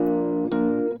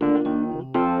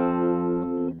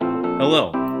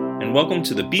Hello, and welcome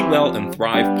to the Be Well and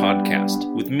Thrive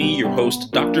podcast with me, your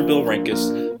host, Dr. Bill Renkus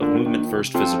of Movement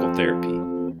First Physical Therapy.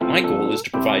 My goal is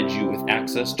to provide you with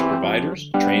access to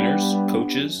providers, trainers,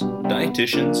 coaches,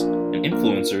 dietitians, and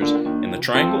influencers in the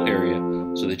Triangle area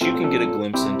so that you can get a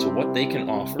glimpse into what they can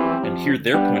offer and hear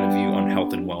their point of view on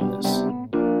health and wellness.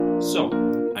 So,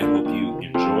 I hope you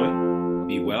enjoy,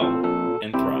 be well,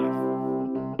 and thrive.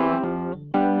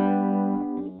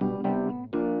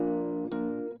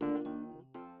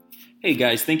 Hey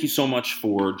guys, thank you so much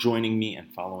for joining me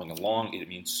and following along. It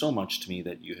means so much to me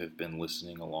that you have been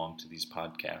listening along to these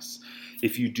podcasts.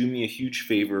 If you do me a huge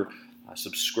favor,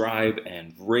 subscribe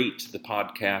and rate the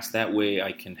podcast. That way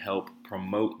I can help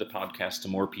promote the podcast to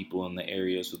more people in the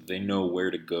area so that they know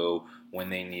where to go when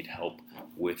they need help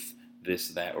with this,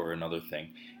 that, or another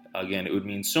thing. Again, it would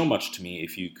mean so much to me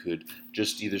if you could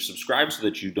just either subscribe so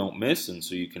that you don't miss and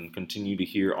so you can continue to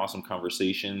hear awesome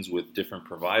conversations with different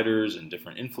providers and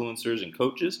different influencers and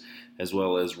coaches, as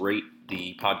well as rate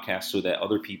the podcast so that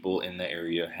other people in the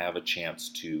area have a chance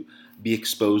to be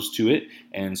exposed to it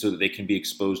and so that they can be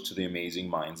exposed to the amazing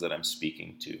minds that I'm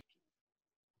speaking to.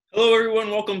 Hello, everyone.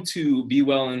 Welcome to Be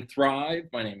Well and Thrive.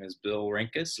 My name is Bill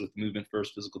Renkus with Movement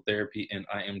First Physical Therapy, and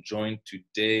I am joined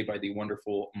today by the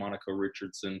wonderful Monica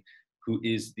Richardson, who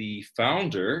is the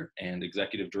founder and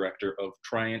executive director of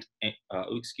Triangle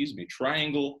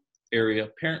Area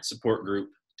Parent Support Group,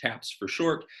 TAPS for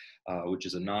short, which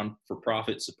is a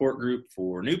non-for-profit support group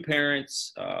for new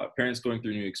parents, parents going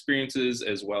through new experiences,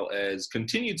 as well as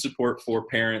continued support for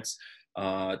parents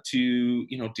to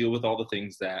deal with all the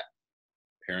things that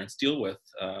parents deal with,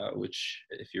 which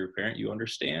if you're a parent, you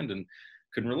understand and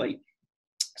can relate.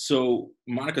 So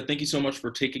Monica, thank you so much for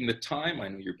taking the time. I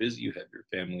know you're busy. You have your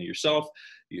family yourself.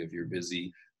 You have your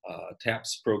busy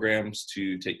TAPS programs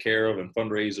to take care of and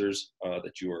fundraisers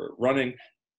that you are running.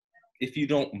 If you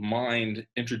don't mind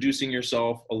introducing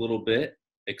yourself a little bit,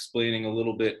 explaining a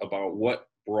little bit about what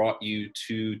brought you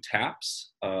to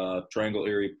TAPS, Triangle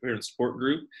Area Parent Support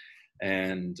Group,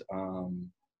 and I'll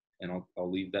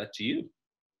leave that to you.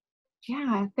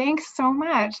 Yeah, thanks so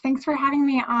much. Thanks for having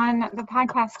me on the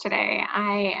podcast today.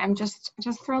 I am just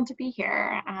thrilled to be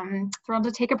here. Thrilled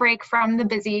to take a break from the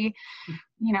busy,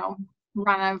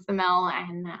 run of the mill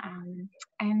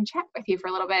and chat with you for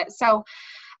a little bit. So,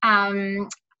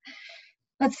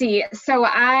 let's see. So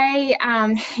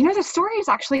the story is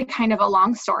actually kind of a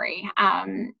long story.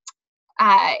 In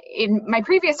my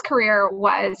previous career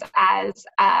was as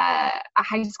a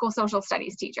high school social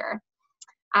studies teacher.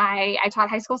 I taught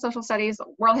high school social studies,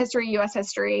 world history, U.S.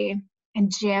 history, and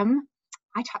gym.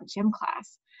 I taught gym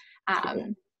class.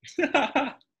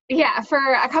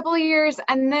 For a couple of years.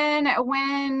 And then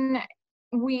when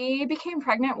we became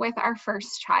pregnant with our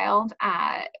first child,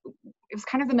 it was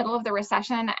kind of the middle of the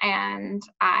recession, and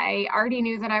I already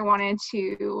knew that I wanted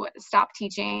to stop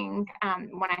teaching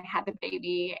when I had the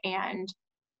baby. And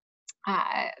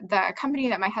the company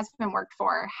that my husband worked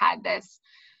for had this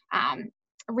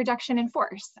reduction in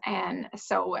force, and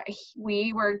so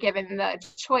we were given the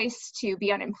choice to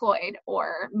be unemployed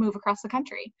or move across the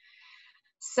country.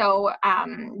 So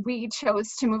we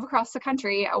chose to move across the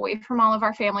country away from all of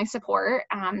our family support.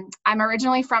 I'm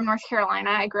originally from North Carolina.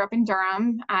 I grew up in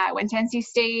Durham. I went to NC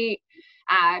State.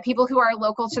 People who are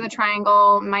local to the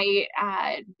Triangle might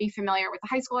be familiar with the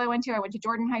high school I went to. I went to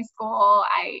Jordan High School.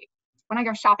 When I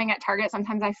go shopping at Target,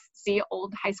 sometimes I see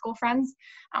old high school friends.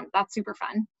 That's super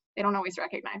fun. They don't always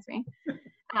recognize me.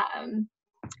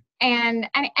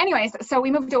 Anyways, so we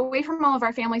moved away from all of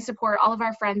our family support, all of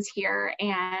our friends here,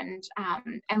 and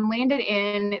landed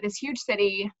in this huge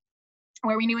city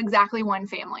where we knew exactly one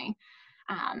family.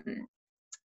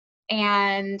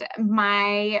 And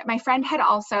my friend had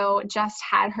also just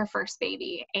had her first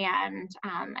baby, and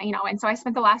so I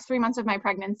spent the last 3 months of my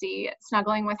pregnancy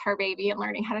snuggling with her baby and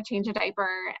learning how to change a diaper.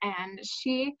 And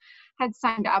she had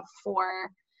signed up for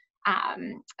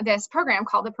this program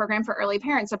called the Program for Early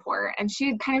Parent Support. And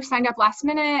she kind of signed up last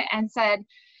minute and said,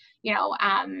 hey,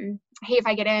 if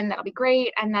I get in, that'll be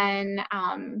great. And then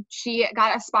she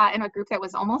got a spot in a group that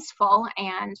was almost full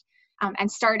and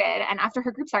started. And after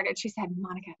her group started, she said,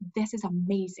 Monica, this is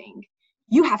amazing.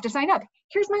 You have to sign up.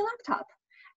 Here's my laptop.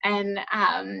 And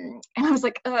I was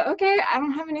like, okay, I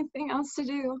don't have anything else to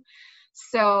do.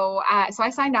 So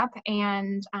I signed up,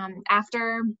 and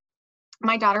after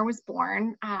my daughter was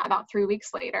born, about 3 weeks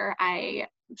later, I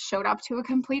showed up to a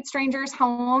complete stranger's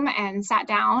home and sat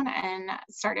down and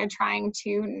started trying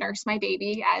to nurse my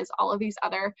baby as all of these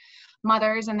other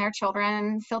mothers and their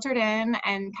children filtered in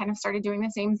and kind of started doing the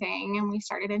same thing. And we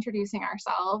started introducing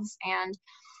ourselves. And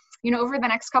over the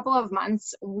next couple of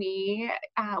months, we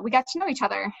got to know each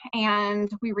other,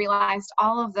 and we realized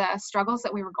all of the struggles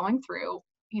that we were going through,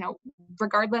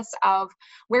 regardless of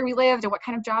where we lived and what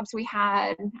kind of jobs we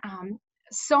had.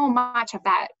 So much of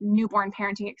that newborn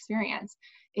parenting experience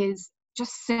is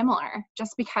just similar,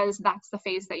 just because that's the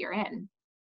phase that you're in.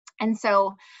 And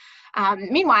so,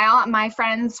 meanwhile, my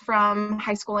friends from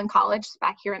high school and college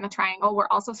back here in the Triangle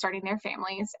were also starting their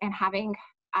families and having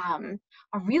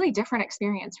a really different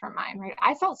experience from mine, right?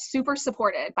 I felt super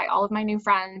supported by all of my new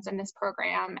friends in this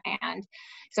program. And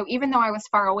so even though I was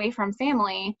far away from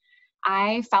family,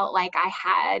 I felt like I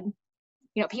had,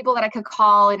 people that I could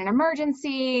call in an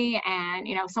emergency, and,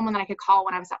 someone that I could call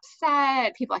when I was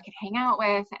upset, people I could hang out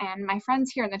with. And my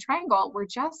friends here in the Triangle were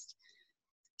just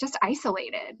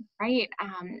isolated, right?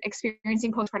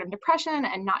 Experiencing postpartum depression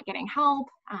and not getting help,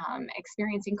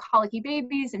 experiencing colicky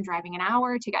babies and driving an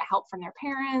hour to get help from their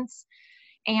parents.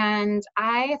 And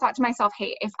I thought to myself,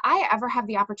 hey, if I ever have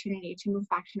the opportunity to move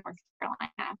back to North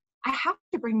Carolina, I have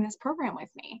to bring this program with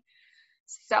me.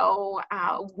 So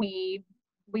we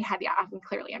had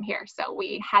clearly I'm here. So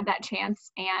we had that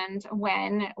chance. And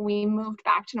when we moved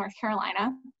back to North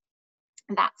Carolina,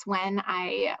 that's when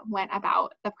I went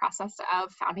about the process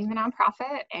of founding the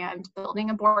nonprofit and building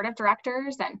a board of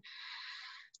directors and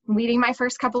leading my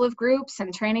first couple of groups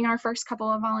and training our first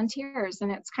couple of volunteers.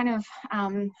 And it's kind of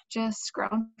just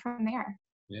grown from there.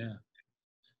 Yeah,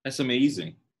 that's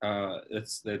amazing.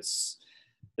 That's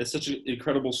such an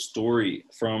incredible story,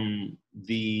 from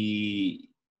the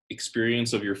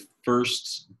experience of your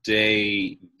first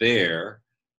day there,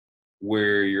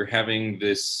 where you're having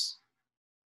this,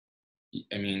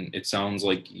 it sounds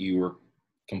like you were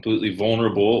completely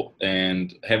vulnerable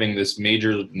and having this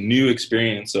major new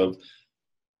experience of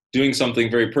doing something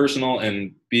very personal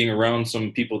and being around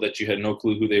some people that you had no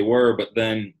clue who they were, but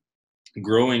then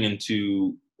growing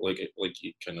into like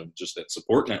kind of just that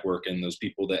support network and those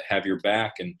people that have your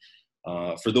back. And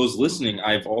for those listening,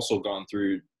 I've also gone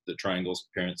through the Triangle's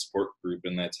parent support group,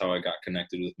 and that's how I got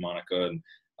connected with Monica.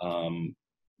 And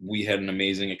we had an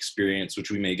amazing experience, which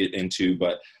we may get into,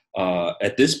 but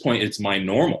at this point, it's my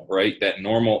normal, right? That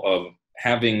normal of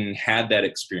having had that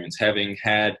experience, having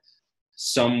had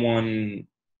someone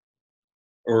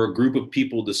or a group of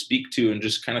people to speak to and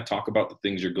just kind of talk about the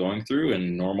things you're going through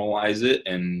and normalize it.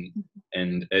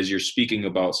 And as you're speaking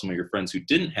about some of your friends who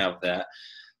didn't have that,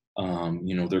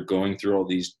 they're going through all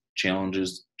these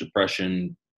challenges,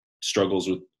 depression, struggles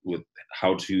with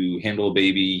how to handle a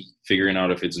baby, figuring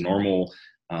out if it's normal,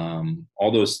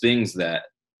 all those things that,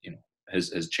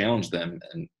 has challenged them,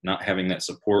 and not having that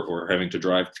support or having to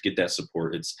drive to get that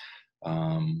support. It's,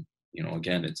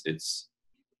 again, it's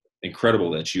incredible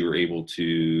that you were able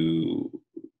to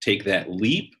take that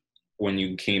leap when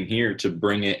you came here to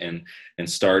bring it and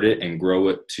start it and grow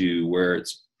it to where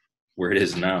it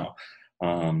is now.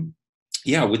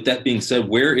 With that being said,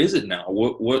 where is it now?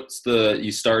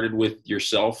 You started with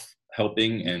yourself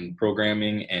helping and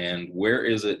programming, and where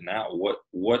is it now?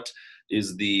 What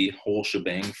is the whole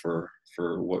shebang for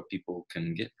what people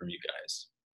can get from you guys?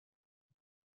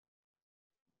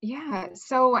 Yeah,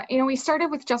 so, we started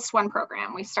with just one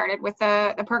program. We started with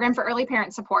the program for early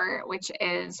parent support, which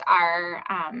is our,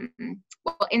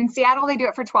 in Seattle, they do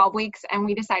it for 12 weeks, and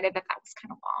we decided that was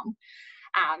kind of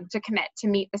long to commit to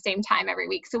meet the same time every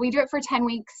week. So we do it for 10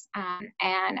 weeks,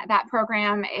 and that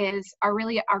program is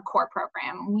really our core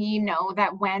program. We know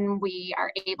that when we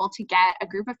are able to get a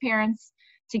group of parents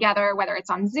together, whether it's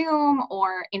on Zoom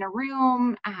or in a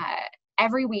room,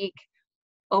 every week,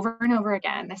 over and over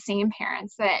again, the same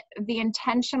parents, that the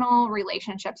intentional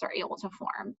relationships are able to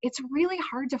form. It's really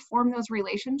hard to form those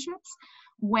relationships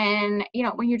when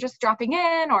you're just dropping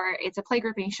in, or it's a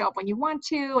playgroup and you show up when you want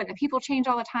to, and the people change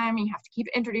all the time and you have to keep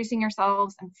introducing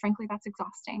yourselves. And frankly, that's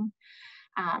exhausting.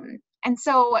 And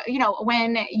so,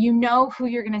 when you know who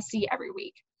you're going to see every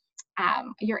week,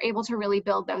 you're able to really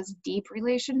build those deep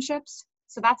relationships.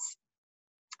 So that's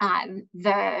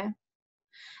the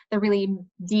really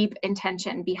deep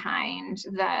intention behind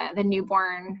the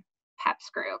newborn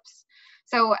PEPS groups.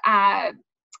 So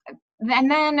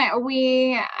then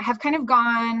we have kind of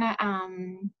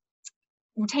gone,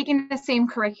 taking the same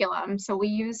curriculum. So we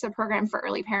use the program for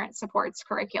early parent support's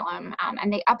curriculum,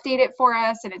 and they update it for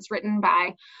us, and it's written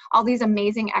by all these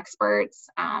amazing experts,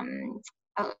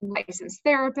 licensed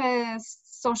therapists,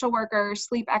 social workers,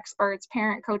 sleep experts,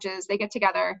 parent coaches. They get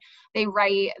together, they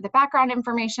write the background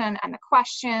information and the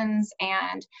questions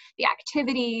and the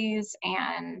activities,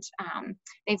 and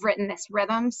they've written this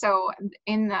rhythm. So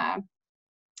in the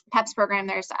PEPS program,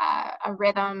 there's a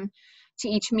rhythm to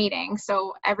each meeting.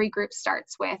 So every group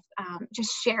starts with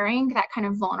just sharing that kind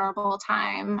of vulnerable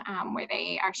time where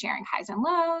they are sharing highs and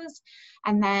lows.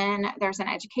 And then there's an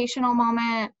educational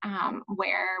moment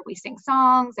where we sing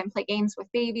songs and play games with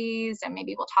babies, and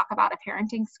maybe we'll talk about a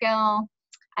parenting skill.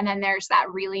 And then there's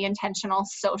that really intentional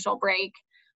social break,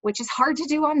 which is hard to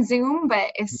do on Zoom,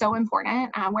 but is so important,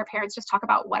 where parents just talk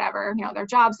about whatever, their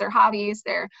jobs, their hobbies,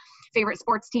 their favorite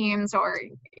sports teams, or,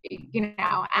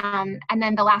 and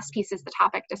then the last piece is the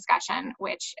topic discussion,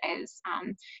 which is,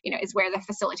 is where the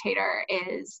facilitator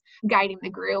is guiding the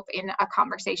group in a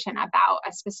conversation about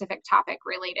a specific topic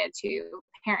related to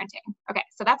parenting. Okay,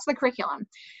 so that's the curriculum.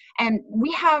 And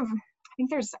we have, I think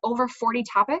there's over 40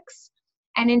 topics.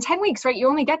 And in 10 weeks, right, you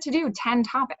only get to do 10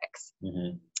 topics.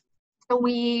 Mm-hmm. So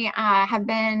we have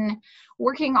been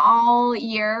working all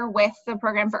year with the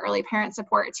Program for Early Parent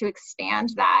Support to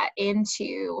expand that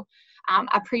into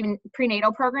a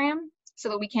prenatal program so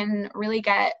that we can really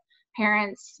get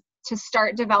parents to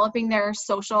start developing their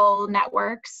social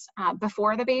networks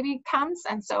before the baby comes.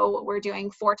 And so we're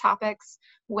doing 4 topics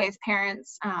with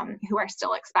parents who are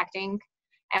still expecting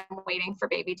and waiting for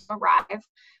baby to arrive.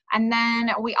 And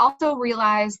then we also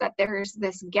realize that there's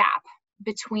this gap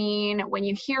between when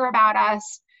you hear about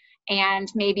us and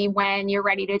maybe when you're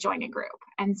ready to join a group.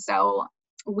 And so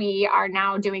we are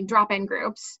now doing drop-in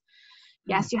groups.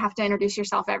 Yes, you have to introduce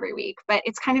yourself every week, but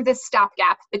it's kind of this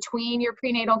stopgap between your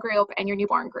prenatal group and your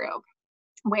newborn group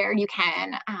where you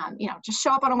can, just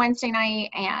show up on a Wednesday night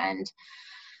and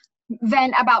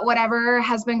vent about whatever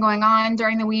has been going on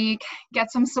during the week, get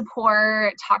some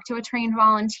support, talk to a trained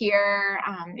volunteer.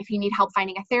 If you need help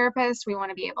finding a therapist, we want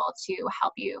to be able to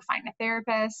help you find a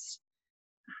therapist.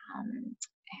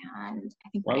 And I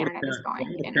think my internet is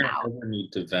going in and out.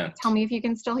 Need to vent? Tell me if you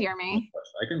can still hear me.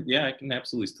 I can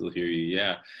absolutely still hear you.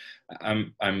 Yeah.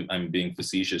 I'm being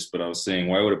facetious, but I was saying,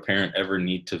 why would a parent ever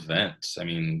need to vent? I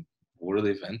mean, what are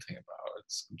they venting about?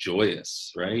 It's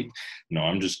joyous, right? No,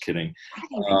 I'm just kidding.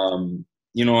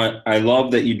 I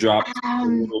love that you dropped a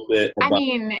little bit about,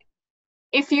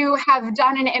 if you have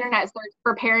done an internet search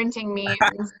for parenting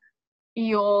memes,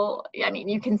 you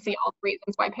can see all the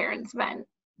reasons why parents vent.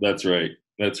 That's right.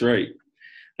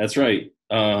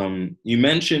 You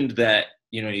mentioned that,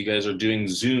 you guys are doing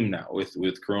Zoom now with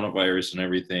coronavirus and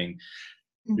everything.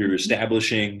 Mm-hmm.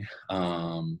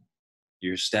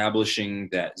 You're establishing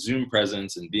that Zoom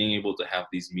presence and being able to have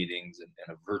these meetings in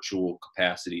a virtual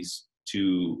capacities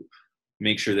to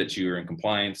make sure that you're in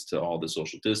compliance to all the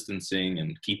social distancing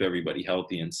and keep everybody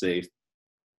healthy and safe.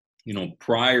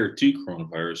 Prior to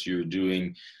coronavirus, you were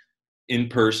doing in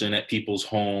person at people's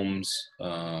homes,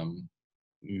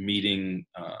 meeting,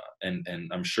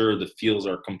 and I'm sure the feels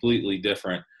are completely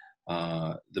different.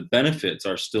 The benefits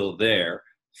are still there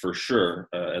for sure,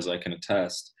 as I can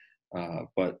attest.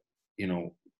 But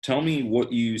tell me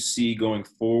what you see going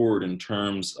forward in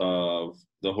terms of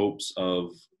the hopes of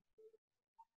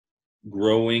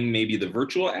growing maybe the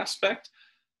virtual aspect,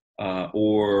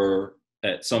 or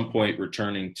at some point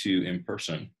returning to in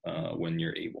person when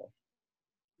you're able.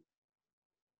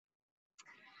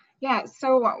 Yeah,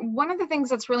 so one of the things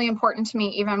that's really important to me,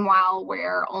 even while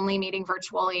we're only meeting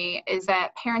virtually, is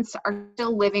that parents are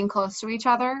still living close to each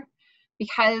other.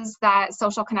 Because that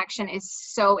social connection is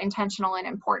so intentional and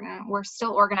important, we're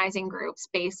still organizing groups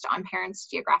based on parents'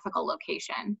 geographical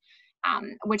location,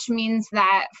 which means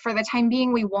that for the time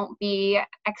being, we won't be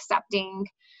accepting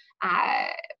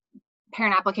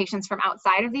parent applications from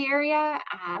outside of the area.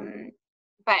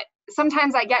 But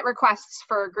sometimes I get requests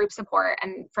for group support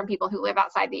and from people who live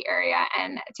outside the area.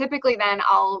 And typically then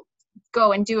I'll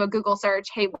go and do a Google search,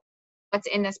 hey, what's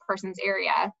in this person's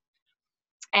area?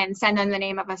 And send them the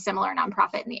name of a similar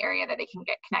nonprofit in the area that they can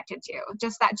get connected to.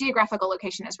 Just that geographical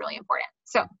location is really important.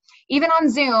 So even on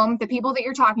Zoom, the people that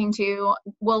you're talking to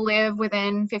will live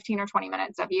within 15 or 20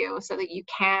 minutes of you so that you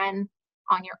can,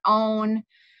 on your own,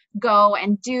 go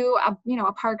and do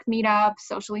a park meetup,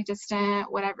 socially distant,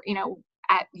 whatever,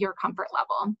 at your comfort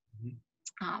level.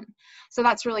 Mm-hmm. So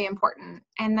that's really important.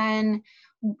 And then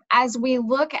as we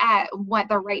look at what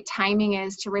the right timing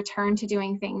is to return to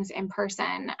doing things in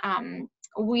person,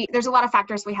 there's a lot of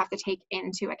factors we have to take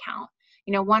into account.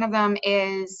 One of them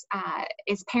is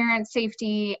parent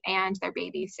safety and their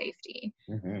baby's safety.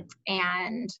 Mm-hmm.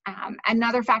 And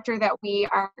another factor that we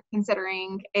are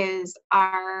considering is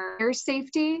our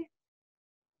safety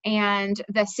and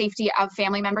the safety of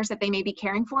family members that they may be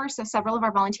caring for. So several of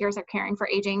our volunteers are caring for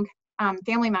aging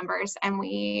family members, and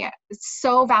we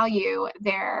so value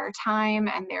their time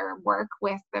and their work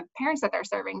with the parents that they're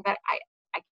serving that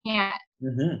I can't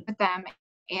mm-hmm. put them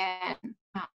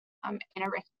in a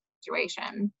risk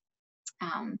situation.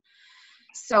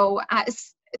 So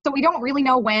we don't really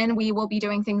know when we will be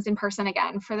doing things in person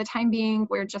again. For the time being,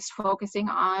 we're just focusing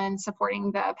on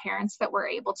supporting the parents that we're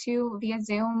able to via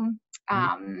Zoom.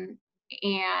 And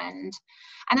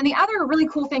then the other really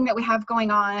cool thing that we have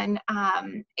going on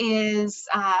is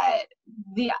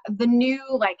the new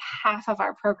like half of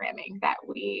our programming that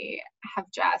we have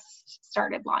just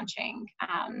started launching.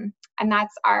 And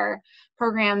that's our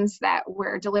programs that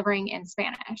we're delivering in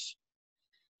Spanish.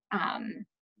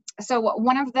 So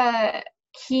one of the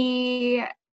key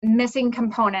missing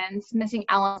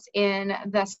elements in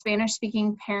the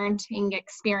Spanish-speaking parenting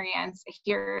experience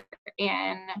here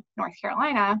in North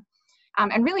Carolina,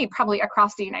 and really probably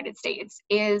across the United States,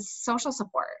 is social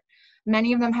support.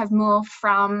 Many of them have moved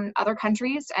from other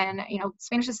countries, and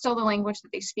Spanish is still the language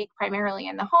that they speak primarily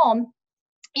in the home,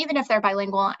 even if they're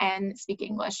bilingual and speak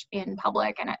English in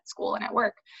public and at school and at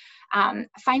work.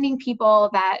 Finding people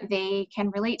that they can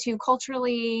relate to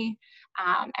culturally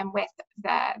and with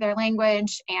their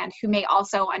language, and who may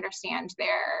also understand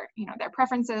their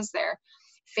preferences, their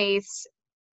faiths,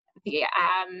 the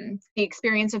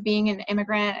experience of being an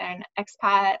immigrant and an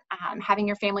expat, having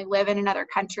your family live in another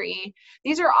country.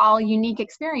 These are all unique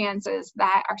experiences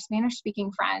that our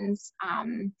Spanish-speaking friends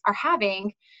are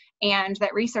having, and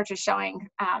that research is showing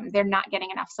they're not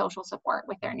getting enough social support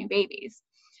with their new babies.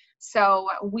 So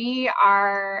we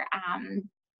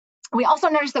also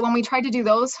noticed that when we tried to do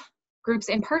those groups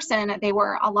in person, they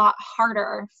were a lot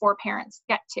harder for parents to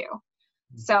get to.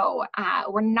 So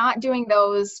we're not doing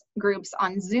those groups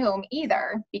on Zoom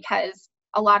either, because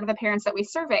a lot of the parents that we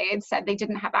surveyed said they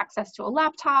didn't have access to a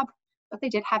laptop, but they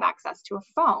did have access to a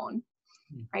phone,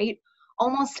 right?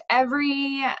 Almost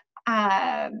every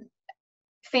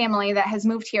family that has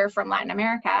moved here from Latin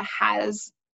America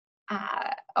has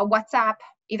a WhatsApp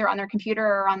either on their computer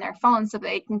or on their phone, so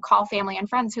they can call family and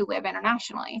friends who live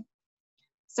internationally.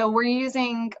 So we're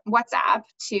using WhatsApp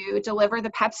to deliver the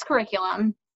PEPS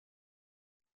curriculum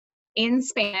in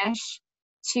Spanish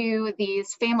to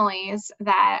these families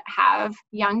that have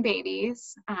young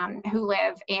babies who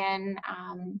live in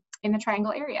the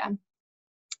Triangle area.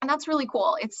 And that's really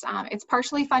cool. It's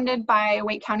partially funded by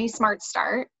Wake County Smart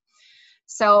Start.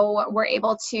 So we're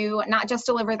able to not just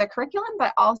deliver the curriculum,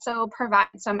 but also provide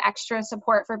some extra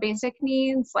support for basic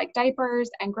needs like diapers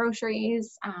and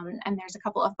groceries. And there's a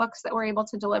couple of books that we're able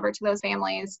to deliver to those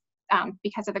families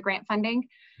because of the grant funding.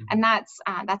 And that's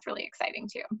really exciting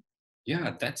too.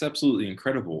 Yeah, that's absolutely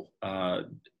incredible.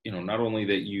 Not only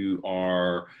that you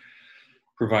are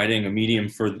providing a medium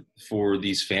for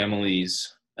these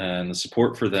families and the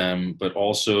support for them, but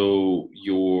also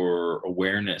your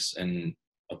awareness and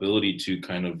ability to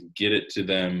kind of get it to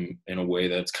them in a way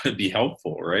that's going to be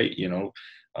helpful, right?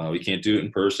 We can't do it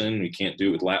in person. We can't do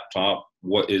it with laptop.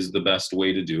 What is the best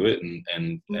way to do it,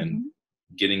 and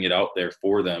getting it out there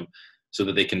for them so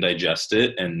that they can digest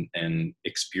it and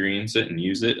experience it and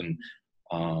use it. And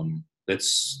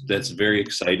that's very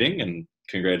exciting, and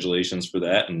congratulations for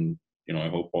that. And, I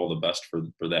hope all the best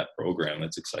for that program.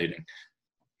 That's exciting.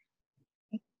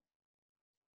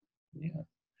 Yeah.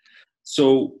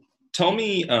 So tell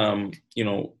me,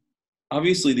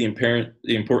 obviously the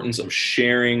importance of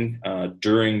sharing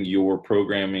during your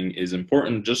programming is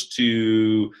important, just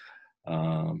to,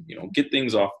 get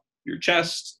things off your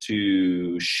chest,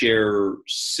 to share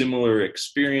similar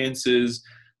experiences,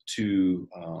 to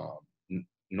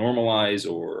normalize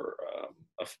or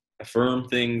affirm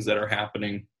things that are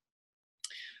happening.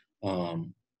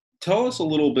 Tell us a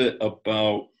little bit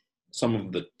about some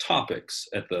of the topics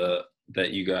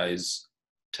that you guys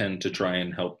tend to try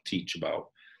and help teach about,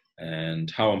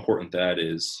 and how important that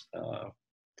is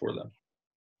for them.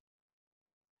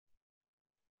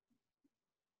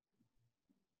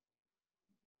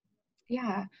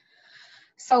 Yeah.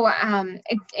 So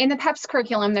in the PEPS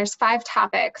curriculum, there's 5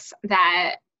 topics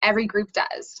that every group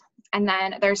does. And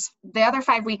then there's the other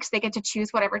 5 weeks, they get to choose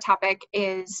whatever topic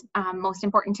is most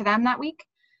important to them that week.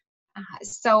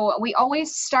 So we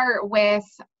always start with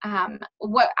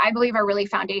what I believe are really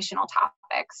foundational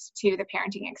topics to the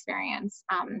parenting experience.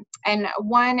 And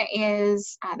one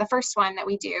is the first one that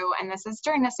we do, and this is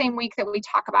during the same week that we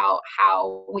talk about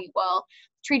how we will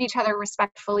treat each other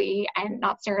respectfully and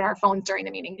not stare at our phones during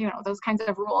the meeting, those kinds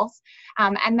of rules.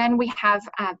 And then we have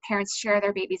parents share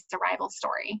their baby's arrival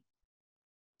story.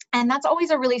 And that's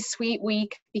always a really sweet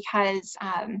week because,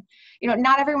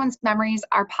 not everyone's memories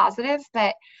are positive,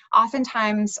 but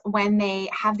oftentimes when they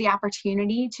have the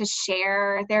opportunity to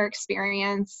share their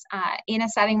experience in a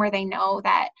setting where they know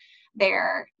that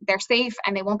they're safe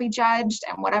and they won't be judged,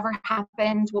 and whatever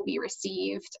happened will be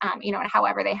received, and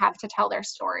however they have to tell their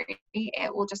story,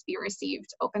 it will just be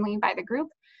received openly by the group.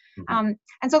 Mhm.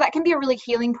 And so that can be a really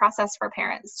healing process for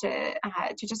parents to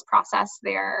just process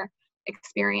their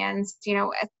experience.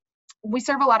 We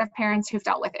serve a lot of parents who've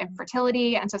dealt with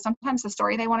infertility, and so sometimes the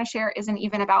story they want to share isn't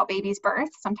even about baby's birth.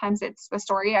 Sometimes it's the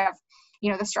story of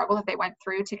the struggle that they went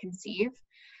through to conceive.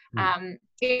 Mhm.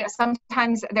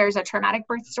 Sometimes there's a traumatic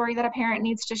birth story that a parent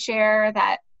needs to share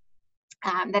that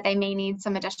they may need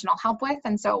some additional help with.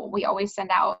 And so we always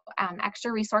send out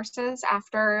extra resources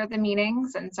after the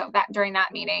meetings. And so that during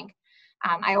that meeting,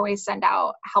 I always send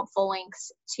out helpful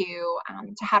links to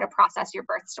how to process your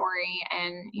birth story,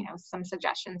 and some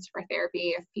suggestions for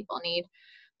therapy if people need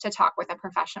to talk with a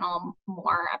professional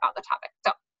more about the topic.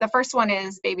 So the first one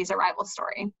is baby's arrival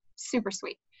story. Super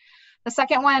sweet. The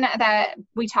second one that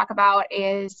we talk about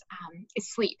is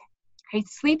sleep. Okay,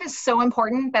 sleep is so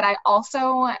important that I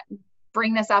also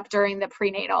bring this up during the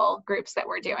prenatal groups that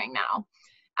we're doing now.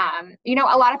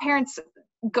 A lot of parents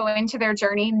go into their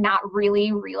journey not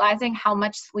really realizing how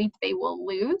much sleep they will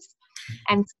lose.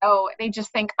 And so they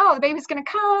just think, oh, the baby's going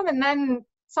to come and then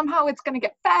somehow it's going to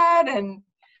get fed and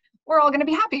we're all going to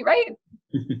be happy, right?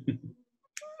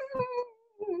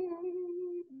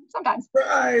 Sometimes.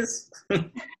 Surprise!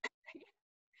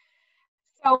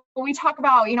 So we talk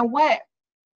about, what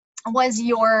was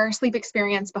your sleep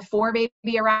experience before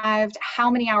baby arrived?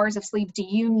 How many hours of sleep do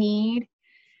you need?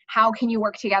 How can you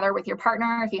work together with your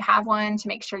partner, if you have one, to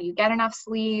make sure you get enough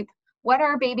sleep? What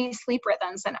are baby's sleep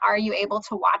rhythms? And are you able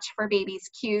to watch for baby's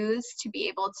cues to be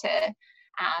able to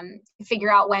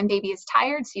figure out when baby is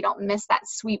tired so you don't miss that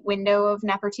sweet window of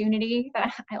opportunity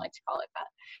that I like to call it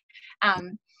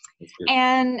that.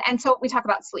 And so we talk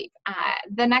about sleep.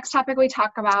 The next topic we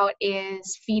talk about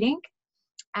is feeding.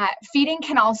 Feeding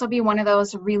can also be one of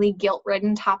those really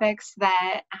guilt-ridden topics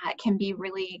that can be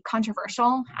really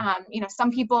controversial.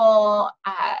 Some people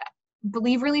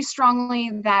believe really strongly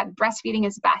that breastfeeding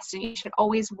is best and you should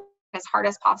always work as hard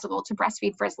as possible to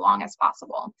breastfeed for as long as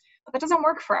possible. But that doesn't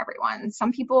work for everyone.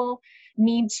 Some people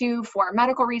need to, for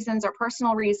medical reasons or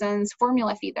personal reasons,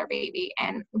 formula feed their baby.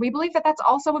 And we believe that that's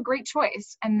also a great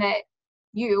choice, and that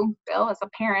you, Bill, as a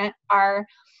parent, are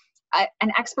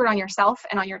an expert on yourself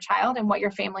and on your child and what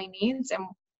your family needs. And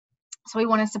so we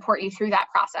want to support you through that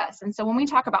process. And so when we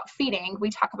talk about feeding, we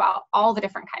talk about all the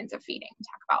different kinds of feeding. We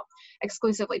talk about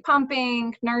exclusively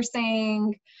pumping,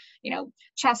 nursing,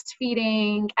 chest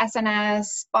feeding,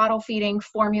 SNS, bottle feeding,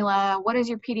 formula. What does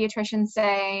your pediatrician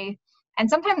say? And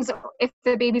sometimes if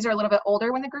the babies are a little bit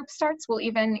older when the group starts, we'll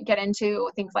even get into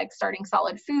things like starting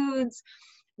solid foods.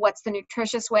 What's the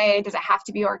nutritious way? Does it have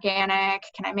to be organic?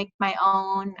 Can I make my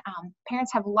own?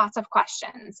 Parents have lots of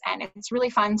questions, and it's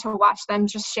really fun to watch them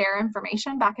just share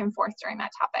information back and forth during that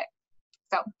topic.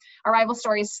 So arrival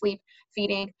stories, sleep,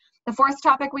 feeding. The fourth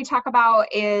topic we talk about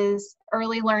is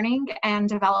early learning and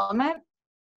development.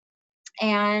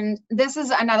 And this is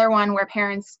another one where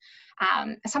parents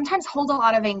sometimes hold a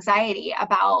lot of anxiety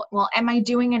about, well, am I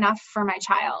doing enough for my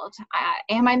child?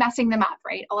 Am I messing them up,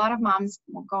 right? A lot of moms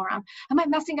will go around, am I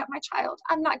messing up my child?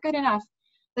 I'm not good enough.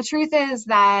 The truth is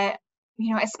that,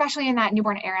 especially in that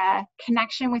newborn era,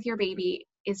 connection with your baby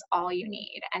is all you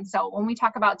need. And so when we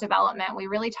talk about development, we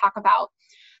really talk about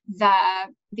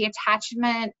the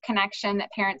attachment connection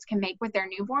that parents can make with their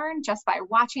newborn just by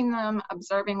watching them,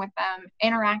 observing with them,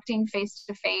 interacting face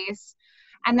to face.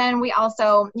 And then we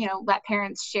also, let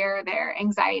parents share their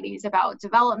anxieties about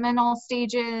developmental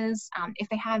stages, if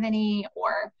they have any,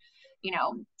 or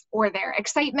their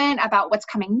excitement about what's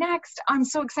coming next. I'm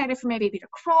so excited for my baby to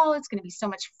crawl. It's going to be so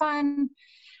much fun.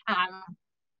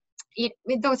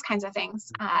 Those kinds of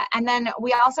things. And then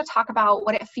we also talk about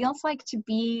what it feels like to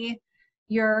be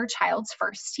your child's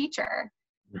first teacher,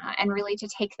 and really to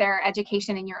take their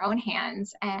education in your own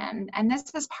hands. And this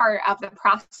is part of the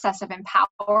process of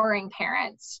empowering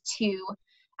parents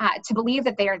to believe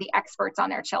that they are the experts on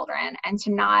their children, and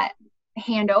to not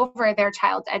hand over their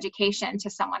child's education to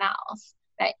someone else.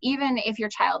 That even if your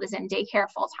child is in daycare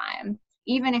full-time,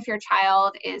 even if your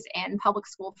child is in public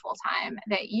school full-time,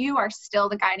 that you are still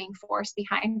the guiding force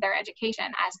behind their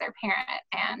education as their parent.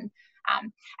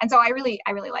 And so I really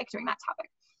like doing that topic,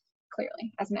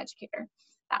 clearly, as an educator.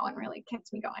 That one really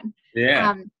keeps me going.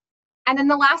 Yeah. And then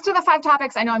the last of the 5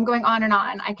 topics, I know I'm going on and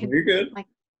on. I could You're good.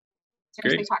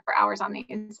 seriously talk for hours on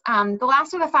these. The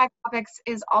last of the 5 topics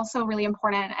is also really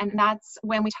important, and that's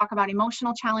when we talk about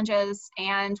emotional challenges,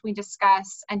 and we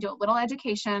discuss and do a little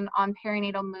education on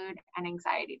perinatal mood and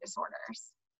anxiety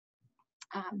disorders.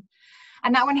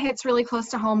 And that one hits really close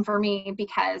to home for me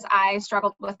because I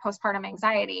struggled with postpartum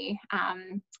anxiety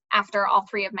after all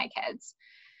 3 of my kids.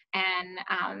 And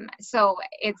so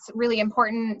it's really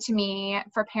important to me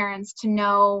for parents to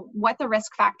know what the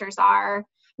risk factors are,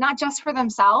 not just for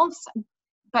themselves,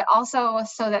 but also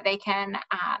so that they can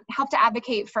help to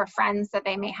advocate for friends that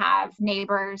they may have,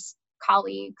 neighbors,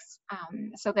 colleagues,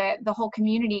 so that the whole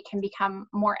community can become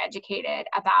more educated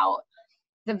about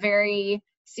the very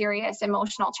serious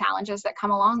emotional challenges that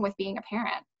come along with being a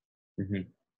parent. Mm-hmm.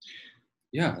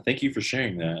 Yeah, thank you for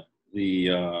sharing that.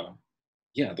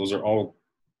 Those are all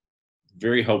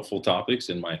very helpful topics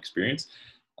in my experience.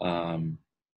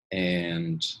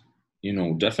 And,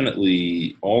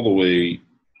 definitely all the way,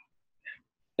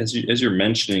 as you're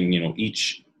mentioning,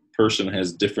 each person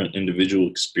has different individual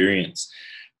experience,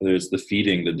 whether it's the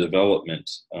feeding, the development,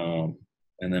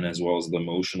 and then as well as the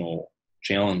emotional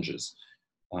challenges.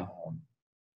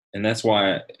 And that's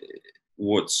why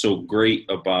what's so great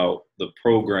about the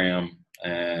program,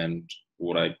 and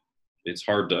it's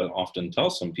hard to often tell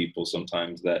some people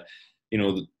sometimes that,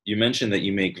 you mentioned that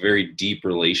you make very deep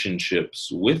relationships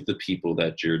with the people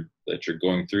that you're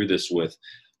going through this with.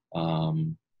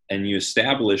 And you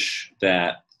establish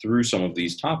that through some of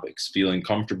these topics, feeling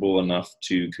comfortable enough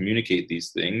to communicate these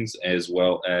things, as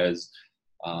well as,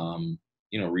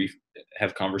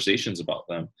 have conversations about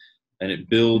them. And it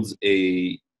builds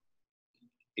a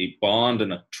bond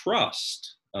and a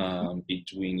trust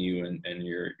between you and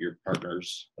your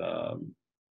partners,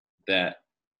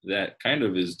 that kind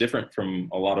of is different from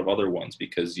a lot of other ones,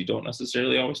 because you don't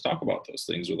necessarily always talk about those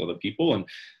things with other people,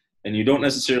 and you don't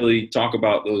necessarily talk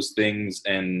about those things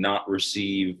and not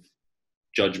receive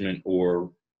judgment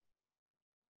or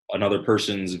another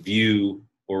person's view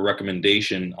or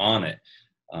recommendation on it.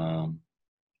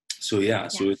 So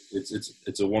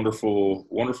it's a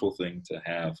wonderful thing to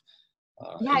have.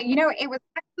 It was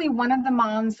actually one of the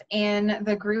moms in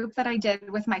the group that I did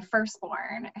with my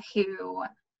firstborn who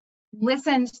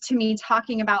listened to me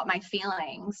talking about my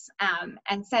feelings,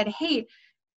 and said, hey,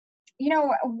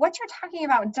 what you're talking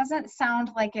about doesn't sound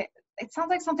like it sounds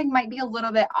like something might be a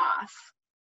little bit off.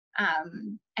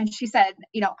 And she said,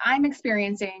 I'm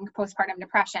experiencing postpartum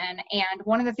depression, and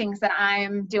one of the things that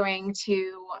I'm doing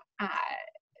to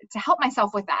help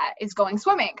myself with that is going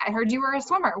swimming. I heard you were a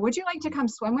swimmer. Would you like to come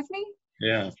swim with me?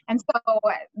 Yeah. And so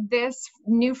this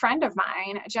new friend of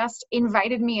mine just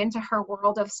invited me into her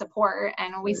world of support,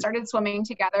 and we started swimming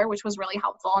together, which was really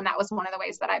helpful. And that was one of the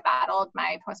ways that I battled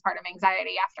my postpartum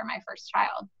anxiety after my first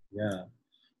child. Yeah.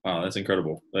 Wow, that's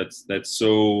incredible. That's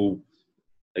so,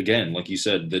 again, like you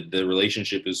said, the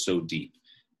relationship is so deep.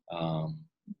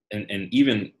 And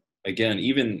even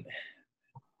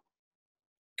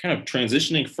kind of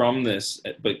transitioning from this,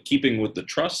 but keeping with the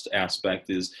trust aspect,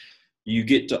 is you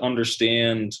get to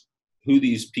understand who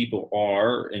these people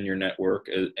are in your network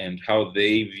and how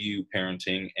they view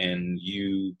parenting, and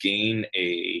you gain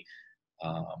a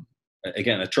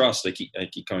trust. I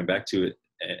keep coming back to it.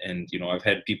 And, I've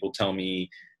had people tell me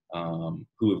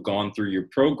who have gone through your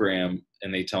program,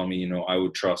 and they tell me, I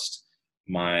would trust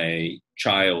my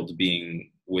child being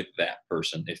with that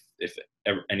person if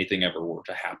anything ever were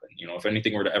to happen. If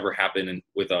anything were to ever happen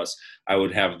with us, I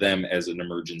would have them as an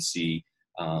emergency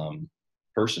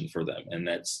person for them. And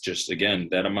that's just, again,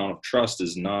 that amount of trust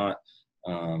is not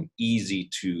easy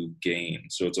to gain.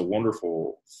 So it's a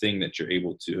wonderful thing that you're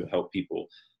able to help people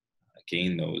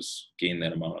gain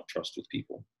that amount of trust with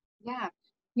people. Yeah.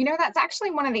 That's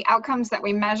actually one of the outcomes that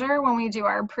we measure when we do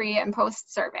our pre and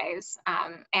post surveys.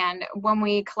 And when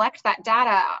we collect that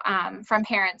data from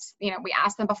parents, we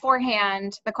ask them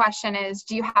beforehand. The question is,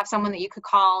 do you have someone that you could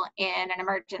call in an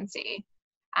emergency?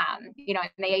 And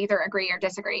they either agree or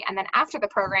disagree. And then after the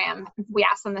program, we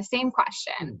ask them the same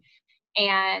question.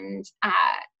 And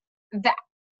that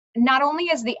not only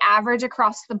is the average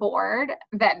across the board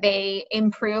that they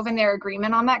improve in their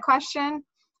agreement on that question,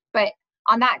 but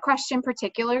on that question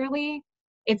particularly,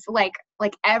 it's like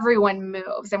everyone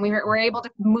moves, and we're able to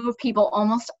move people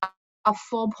almost a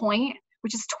full point,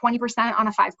 which is 20% on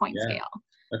a 5-point scale.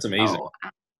 That's amazing. So,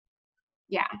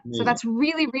 so that's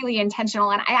really, really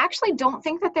intentional. And I actually don't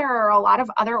think that there are a lot of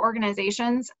other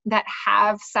organizations that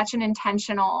have such an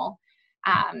intentional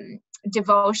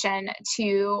devotion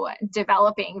to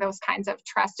developing those kinds of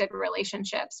trusted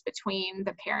relationships between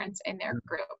the parents in their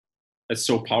group. That's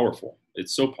so powerful.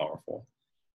 It's so powerful.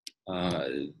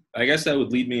 I guess that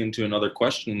would lead me into another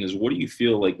question, is what do you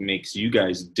feel like makes you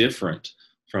guys different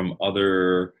from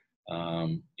other,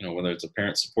 whether it's a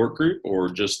parent support group or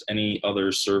just any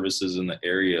other services in the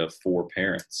area for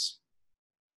parents?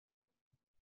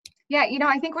 Yeah,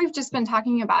 I think we've just been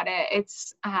talking about it.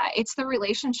 It's the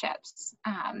relationships.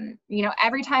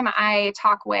 Every time I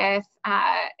talk with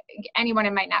anyone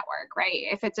in my network, right?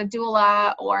 If it's a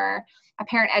doula or a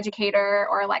parent educator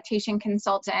or a lactation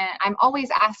consultant, I'm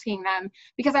always asking them,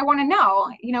 because I want to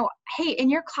know, hey, in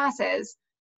your classes,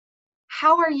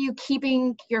 how are you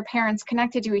keeping your parents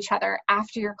connected to each other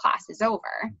after your class is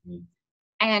over? Mm-hmm.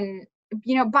 And,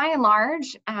 by and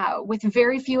large, with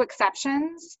very few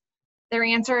exceptions, their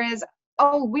answer is,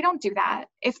 oh, we don't do that.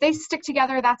 If they stick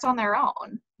together, that's on their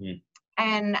own. Mm.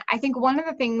 And I think one of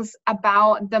the things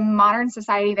about the modern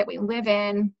society that we live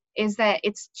in is that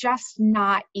it's just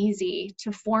not easy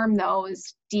to form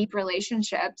those deep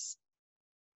relationships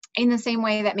in the same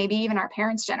way that maybe even our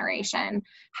parents' generation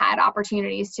had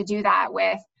opportunities to do that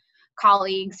with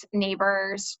colleagues,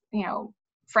 neighbors,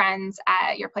 friends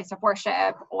at your place of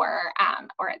worship or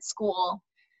at school.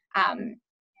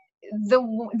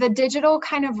 The digital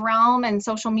kind of realm and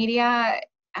social media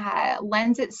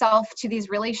lends itself to these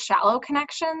really shallow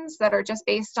connections that are just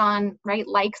based on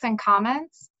likes and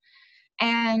comments.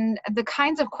 And the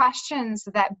kinds of questions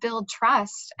that build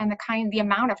trust and the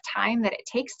amount of time that it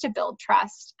takes to build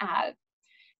trust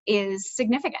is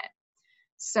significant.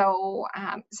 So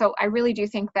I really do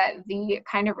think that the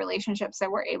kind of relationships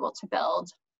that we're able to build,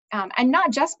 and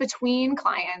not just between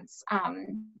clients,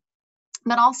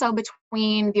 but also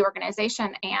between the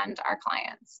organization and our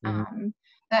clients. Mm-hmm.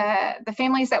 The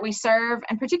families that we serve,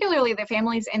 and particularly the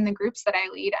families in the groups that I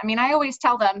lead. I mean, I always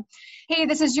tell them, hey,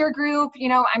 this is your group,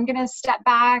 I'm going to step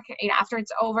back after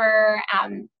it's over.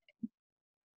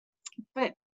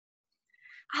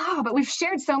 But we've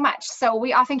shared so much. So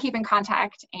we often keep in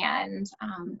contact, and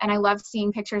I love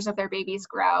seeing pictures of their babies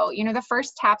grow. The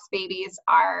first TAPS babies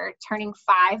are turning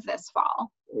 5 this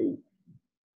fall.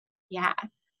 Yeah.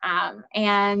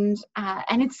 And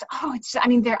it's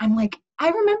I'm like, I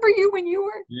remember you when you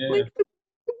were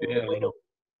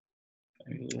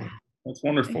That's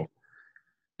wonderful.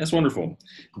 That's wonderful.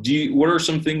 What are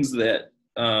some things that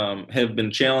have been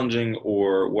challenging,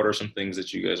 or what are some things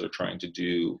that you guys are trying to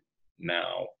do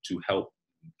now to help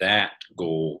that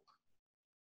goal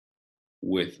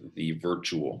with the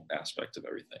virtual aspect of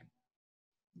everything?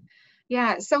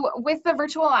 Yeah, so with the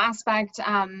virtual aspect,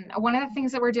 one of the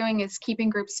things that we're doing is keeping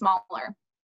groups smaller.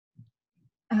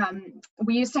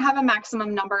 We used to have a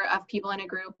maximum number of people in a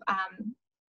group,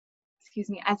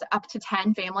 as up to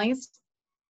 10 families.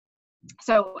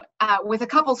 So with a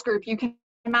couples group, you can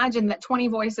imagine that 20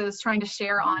 voices trying to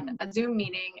share on a Zoom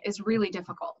meeting is really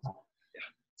difficult.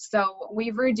 So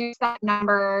we've reduced that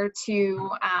number to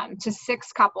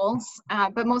 6 couples,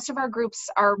 but most of our groups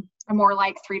are more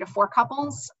like 3 to 4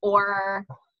 couples, or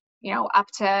up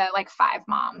to 5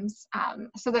 moms,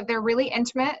 so that they're really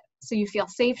intimate, so you feel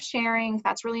safe sharing.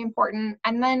 That's really important.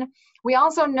 And then we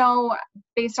also know,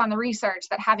 based on the research,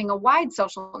 that having a wide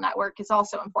social network is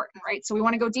also important, right? So we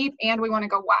want to go deep and we want to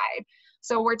go wide.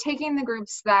 So we're taking the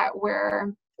groups that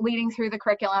we're leading through the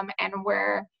curriculum and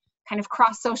we're kind of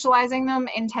cross-socializing them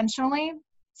intentionally.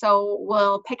 So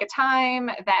we'll pick a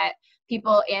time that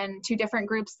people in 2 different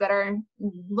groups that are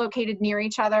located near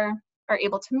each other are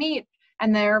able to meet,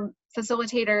 and their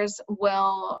facilitators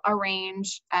will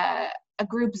arrange a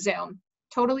group Zoom.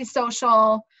 Totally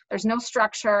social, there's no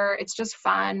structure, it's just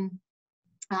fun.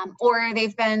 Or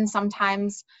they've been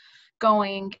sometimes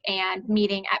going and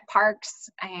meeting at parks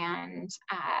and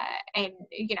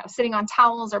sitting on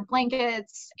towels or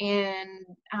blankets in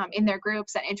their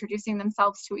groups and introducing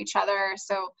themselves to each other,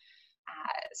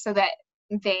 so that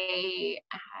they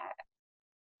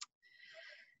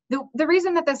the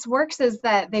reason that this works is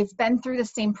that they've been through the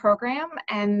same program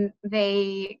and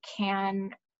they can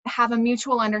have a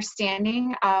mutual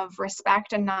understanding of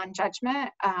respect and non-judgment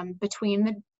between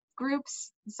the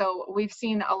groups. So we've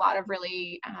seen a lot of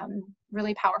really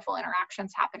powerful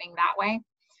interactions happening that way,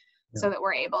 so that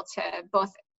we're able to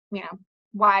both,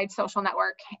 wide social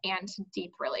network and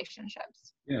deep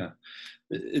relationships. Yeah,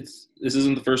 this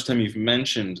isn't the first time you've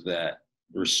mentioned that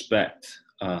respect,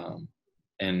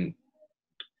 and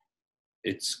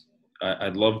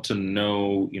I'd love to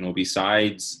know,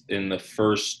 besides in the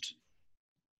first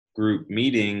group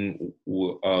meeting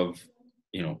of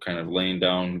kind of laying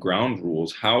down ground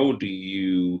rules, how do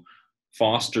you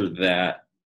foster that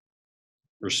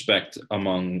respect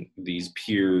among these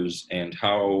peers, and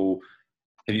how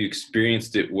have you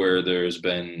experienced it where there's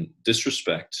been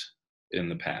disrespect in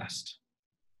the past?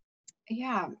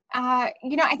 Yeah, I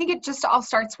think it just all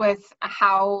starts with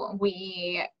how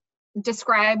we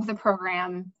describe the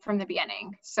program from the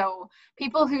beginning. So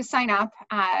people who sign up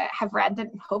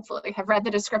hopefully have read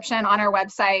the description on our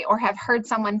website or have heard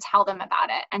someone tell them about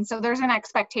it. And so there's an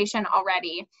expectation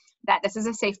already that this is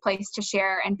a safe place to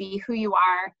share and be who you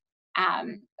are,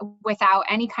 without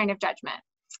any kind of judgment.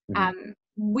 Mm-hmm.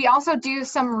 We also do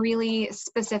some really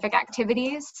specific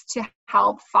activities to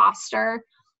help foster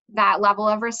that level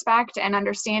of respect and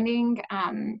understanding.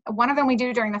 One of them we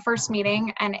do during the first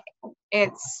meeting, and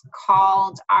it's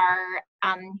called our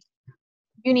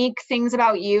Unique Things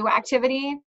About You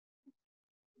activity,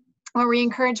 where we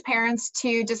encourage parents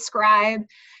to describe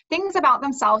things about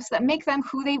themselves that make them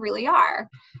who they really are.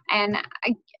 And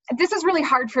this is really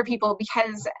hard for people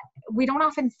because we don't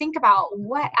often think about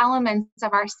what elements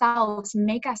of ourselves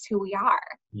make us who we are.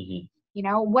 Mm-hmm. You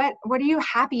know, what are you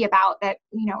happy about that,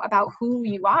 you know, about who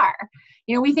you are?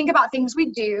 You know, we think about things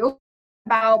we do,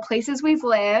 about places we've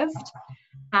lived.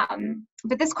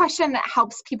 But this question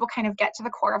helps people kind of get to the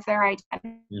core of their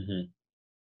identity,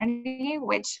 mm-hmm.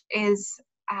 which is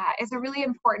a really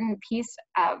important piece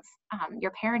of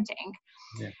your parenting.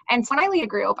 Yeah. And so when I lead a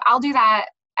group, I'll do that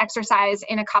exercise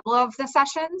in a couple of the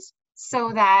sessions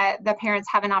so that the parents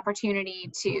have an opportunity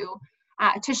to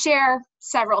share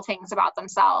several things about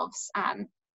themselves.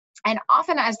 And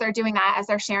often as they're doing that, as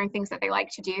they're sharing things that they like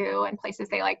to do and places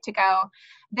they like to go,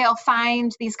 they'll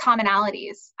find these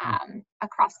commonalities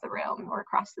across the room or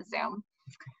across the Zoom,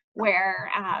 where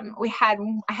I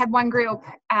had one group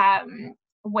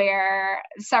where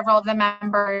several of the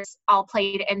members all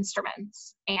played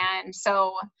instruments. And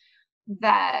so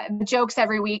the jokes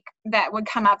every week that would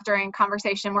come up during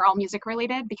conversation were all music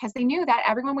related, because they knew that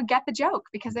everyone would get the joke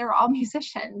because they were all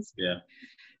musicians. Yeah.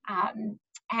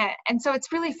 And so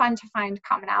it's really fun to find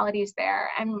commonalities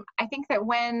there. And I think that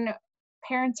when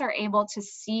parents are able to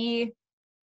see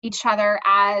each other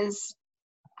as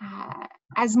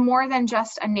more than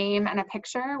just a name and a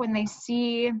picture, when they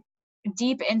see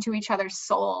deep into each other's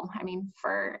soul, I mean,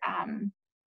 for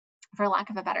lack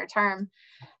of a better term,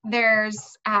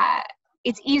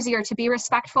 it's easier to be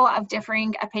respectful of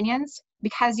differing opinions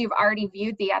because you've already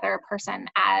viewed the other person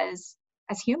as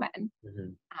human.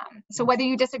 Mm-hmm. So whether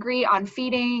you disagree on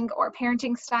feeding or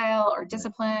parenting style or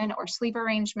discipline or sleep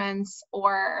arrangements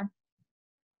or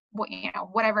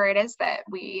whatever it is that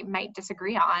we might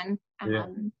disagree on,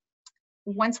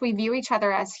 once we view each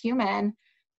other as human,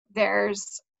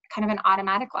 there's kind of an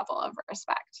automatic level of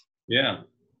respect. Yeah,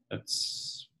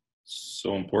 that's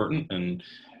so important, and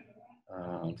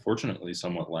unfortunately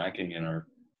somewhat lacking in our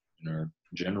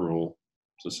general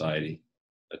society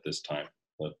at this time.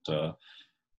 But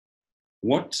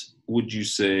what would you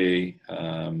say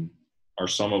are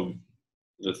some of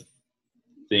the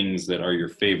things that are your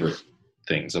favorite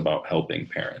things about helping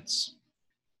parents?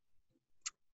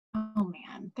 Oh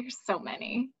man, there's so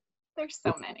many. Let's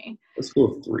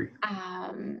go with 3.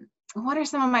 What are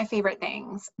some of my favorite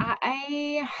things?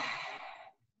 I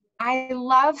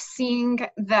love seeing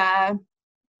the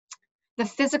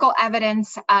physical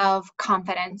evidence of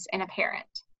confidence in a parent.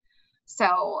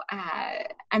 So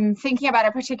I'm thinking about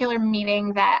a particular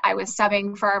meeting that I was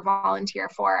subbing for a volunteer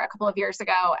for a couple of years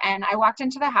ago, and I walked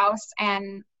into the house,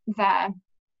 and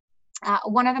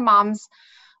one of the moms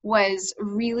was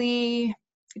really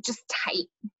just tight.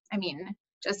 I mean,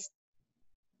 just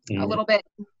a little bit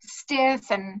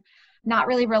stiff and not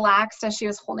really relaxed as she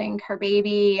was holding her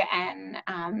baby, and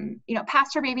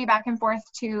passed her baby back and forth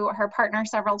to her partner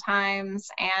several times,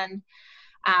 and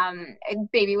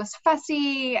baby was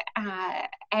fussy,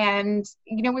 and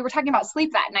we were talking about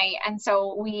sleep that night, and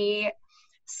so we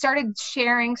started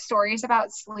sharing stories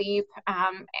about sleep,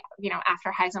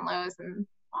 after highs and lows and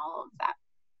all of that,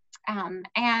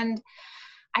 and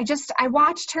I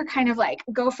watched her kind of like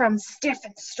go from stiff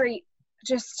and straight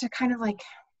just to kind of like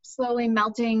slowly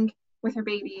melting with her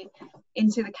baby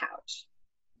into the couch.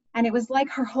 And it was like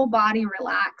her whole body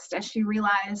relaxed as she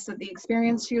realized that the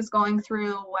experience she was going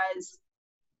through was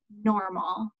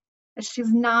normal, that she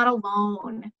was not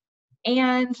alone,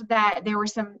 and that there were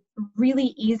some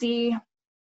really easy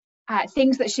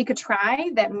things that she could try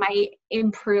that might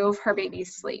improve her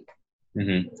baby's sleep,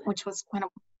 which was one of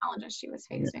the challenges she was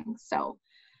facing.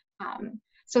 Yeah.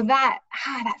 So that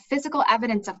physical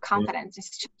evidence of confidence is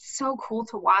just so cool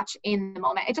to watch in the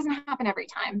moment. It doesn't happen every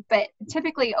time, but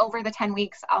typically over the 10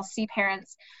 weeks, I'll see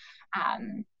parents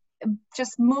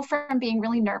just move from being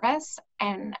really nervous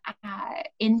and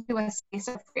into a space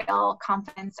of real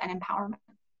confidence and empowerment.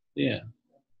 Yeah,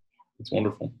 that's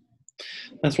wonderful.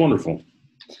 That's wonderful.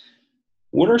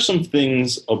 What are some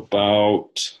things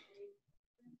about,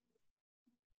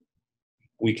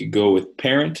 we could go with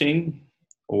parenting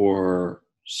or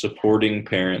supporting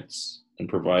parents and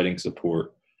providing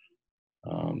support,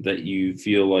 that you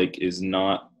feel like is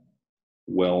not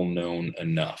well known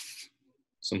enough?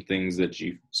 Some things that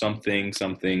you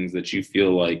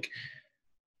feel like,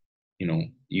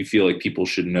 you feel like people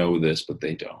should know this, but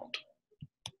they don't.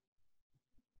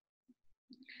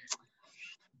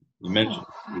 You mentioned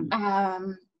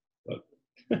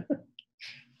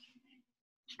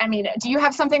I mean, do you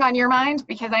have something on your mind?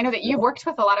 Because I know that you've worked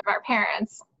with a lot of our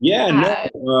parents. Yeah,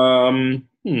 no.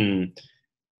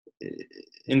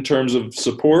 In terms of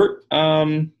support,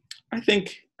 I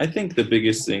think the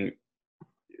biggest thing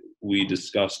we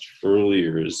discussed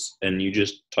earlier is, and you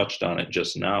just touched on it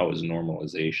just now, is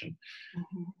normalization.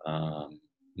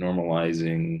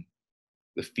 Normalizing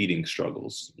the feeding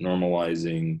struggles,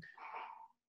 normalizing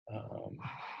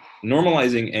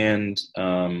and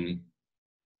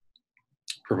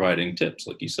providing tips,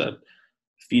 like you said,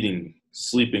 feeding,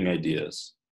 sleeping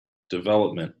ideas,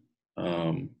 development,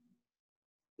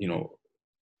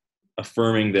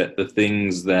 affirming that the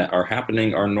things that are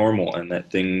happening are normal and that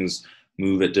things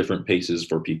move at different paces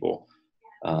for people.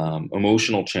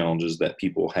 Emotional challenges that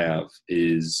people have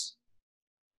is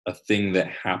a thing that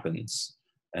happens,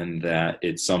 and that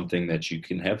it's something that you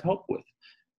can have help with.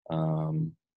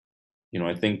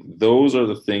 I think those are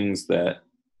the things that,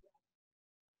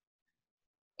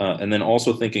 and then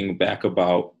also thinking back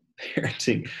about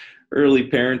parenting, early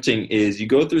parenting, is you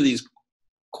go through these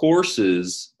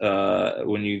courses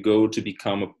when you go to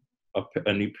become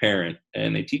a new parent,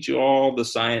 and they teach you all the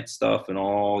science stuff and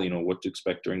all, what to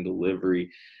expect during delivery.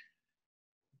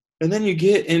 And then you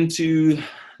get into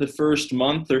the first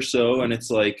month or so, and it's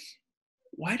like,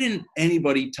 why didn't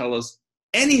anybody tell us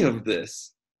any of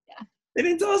this? Yeah. They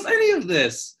didn't tell us any of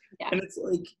this. Yeah. And it's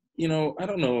like, I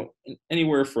don't know,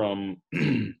 anywhere from,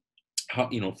 how,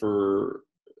 for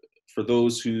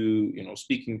those who,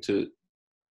 speaking to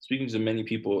many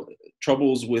people,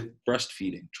 troubles with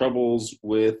breastfeeding, troubles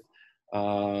with,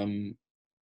 again,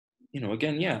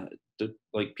 yeah,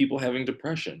 like people having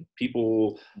depression,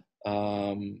 people,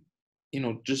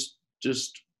 just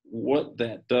what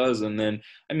that does. And then,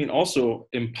 also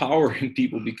empowering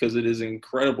people, because it is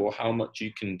incredible how much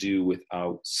you can do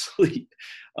without sleep.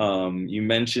 You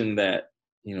mentioned that,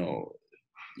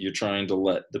 you're trying to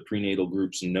let the prenatal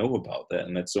groups know about that,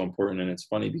 and that's so important. And it's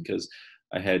funny because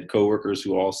I had coworkers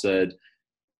who all said,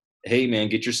 "Hey man,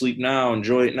 get your sleep now,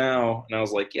 enjoy it now." And I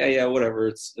was like, yeah, whatever,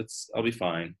 it's I'll be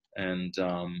fine. And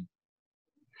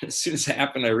as soon as it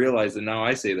happened, I realized that now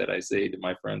I say to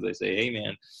my friends, I say, "Hey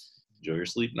man, enjoy your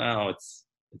sleep now. It's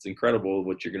incredible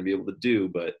what you're going to be able to do,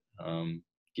 but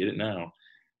get it now."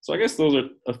 So I guess those are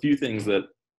a few things that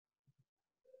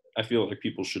I feel like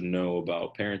people should know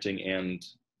about parenting and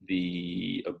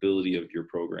the ability of your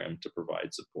program to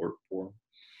provide support for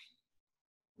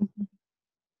them.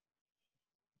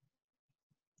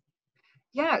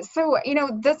 Yeah. So,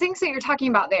 the things that you're talking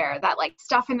about there, that like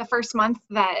stuff in the first month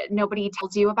that nobody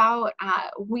tells you about,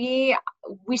 we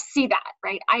see that,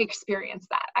 right? I experienced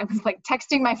that. I was like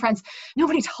texting my friends,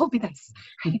 nobody told me this.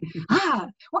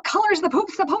 What color is the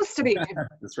poop supposed to be?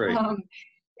 That's right.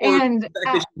 And the fact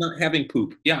that she's not having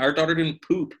poop. Yeah, our daughter didn't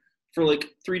poop for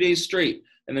like 3 days straight.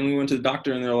 And then we went to the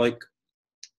doctor and they're like,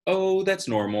 "Oh, that's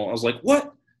normal." I was like,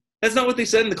 "What? That's not what they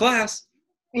said in the class."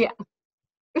 Yeah.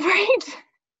 Right.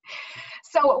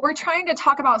 So we're trying to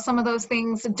talk about some of those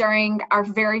things during our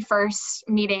very first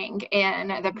meeting in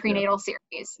the prenatal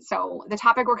series. So the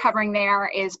topic we're covering there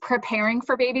is preparing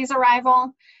for baby's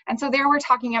arrival. And so there we're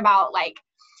talking about, like,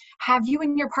 have you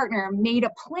and your partner made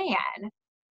a plan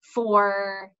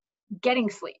for getting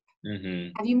sleep? Mm-hmm.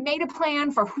 Have you made a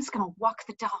plan for who's going to walk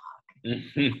the dog?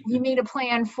 Mm-hmm. Have you made a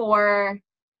plan for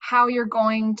how you're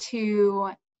going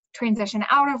to transition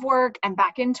out of work and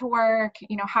back into work?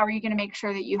 How are you going to make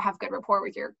sure that you have good rapport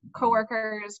with your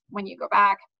coworkers when you go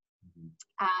back?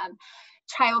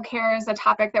 Childcare is a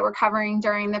topic that we're covering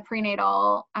during the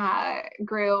prenatal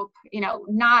group.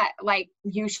 Not like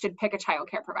you should pick a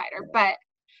childcare provider, but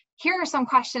here are some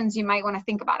questions you might want to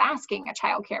think about asking a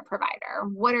childcare provider.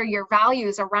 What are your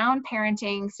values around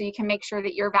parenting, so you can make sure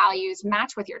that your values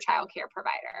match with your childcare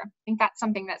provider? I think that's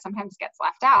something that sometimes gets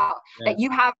left out, that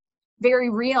you have very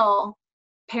real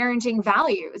parenting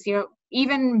values.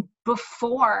 Even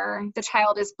before the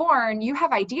child is born, you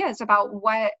have ideas about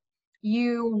what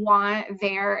you want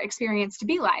their experience to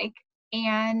be like.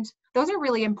 And those are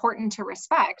really important to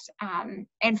respect.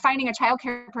 And finding a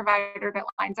childcare provider that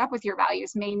lines up with your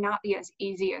values may not be as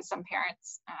easy as some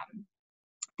parents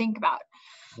think about.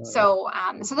 So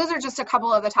those are just a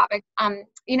couple of the topics.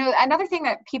 Another thing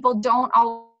that people don't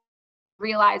all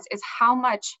realize is how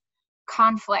much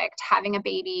conflict having a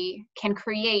baby can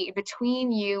create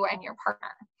between you and your partner.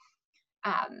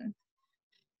 I'm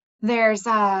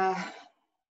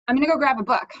going to go grab a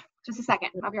book. Just a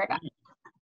second. I'll be right back.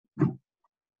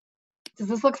 Does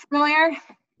this look familiar?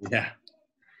 Yeah.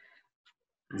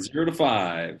 0 to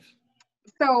 5.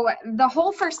 So the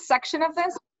whole first section of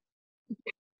this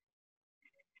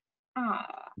I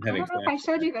Having don't know if I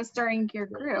showed you this during your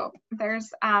group.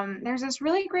 There's this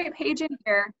really great page in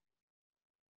here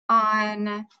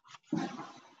on,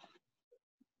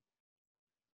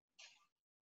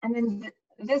 and then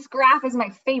this graph is my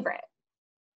favorite.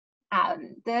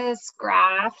 This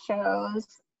graph shows,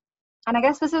 and I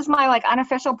guess this is my like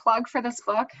unofficial plug for this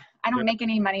book. I don't make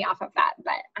any money off of that,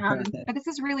 but this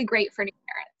is really great for new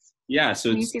parents. Yeah, so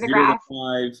Can you it's see the 0 graph?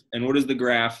 to 5. And what is the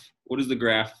graph? What does the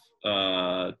graph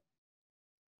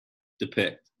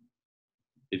depict?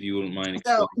 If you wouldn't mind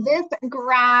explaining. So this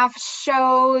graph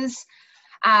shows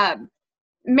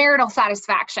marital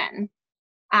satisfaction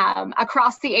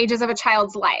across the ages of a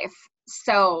child's life.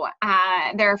 So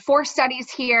there are 4 studies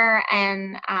here,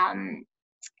 and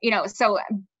so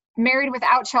married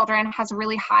without children has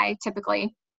really high,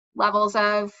 typically, levels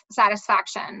of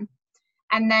satisfaction.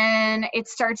 And then it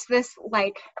starts this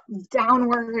like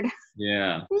downward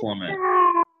plummet.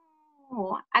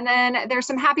 And then there's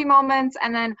some happy moments,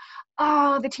 and then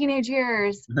the teenage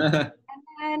years, and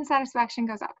then satisfaction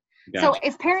goes up. Gotcha. So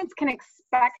if parents can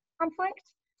expect conflict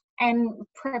and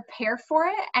prepare for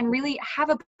it and really have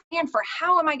a plan for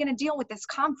how am I going to deal with this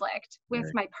conflict with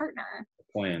my partner,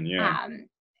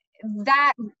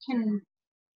 that can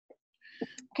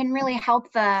really help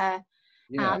the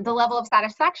level of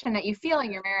satisfaction that you feel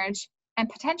in your marriage, and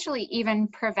potentially even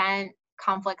prevent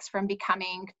conflicts from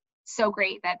becoming so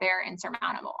great that they're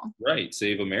insurmountable. Right.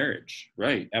 Save a marriage.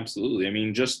 Right. Absolutely. I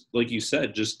mean, just like you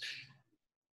said, just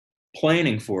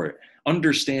planning for it,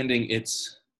 understanding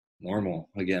it's normal.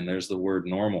 Again, there's the word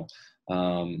normal,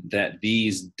 that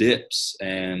these dips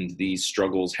and these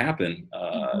struggles happen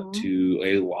to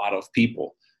a lot of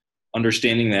people.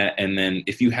 Understanding that, and then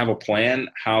if you have a plan,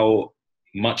 how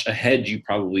much ahead you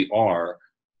probably are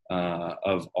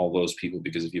of all those people.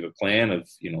 Because if you have a plan of,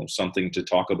 something to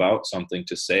talk about, something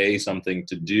to say, something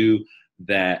to do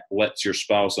that lets your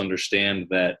spouse understand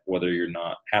that whether you're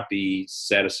not happy,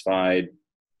 satisfied,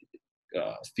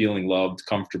 feeling loved,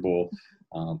 comfortable,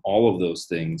 all of those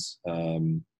things,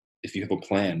 if you have a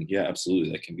plan,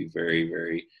 absolutely, that can be very,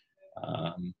 very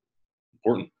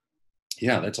important.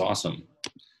 Yeah, that's awesome.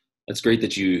 That's great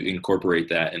that you incorporate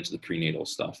that into the prenatal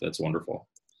stuff. That's wonderful.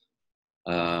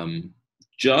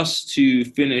 Just to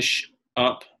finish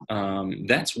up,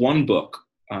 that's one book.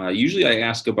 Usually I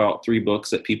ask about 3 books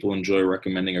that people enjoy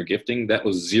recommending or gifting. That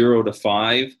was 0 to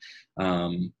 5.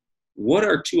 What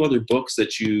are 2 other books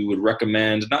that you would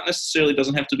recommend? Not necessarily,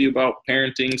 doesn't have to be about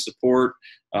parenting, support.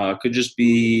 Could just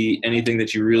be anything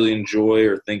that you really enjoy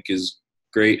or think is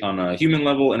great on a human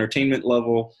level, entertainment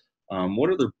level.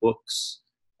 What other books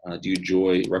do you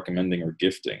enjoy recommending or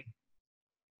gifting?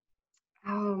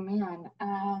 Oh man.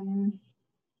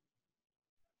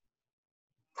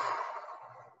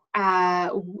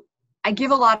 I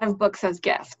give a lot of books as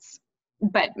gifts,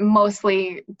 but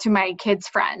mostly to my kids'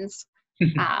 friends.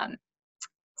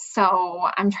 So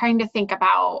I'm trying to think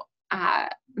about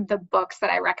the books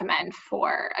that I recommend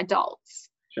for adults.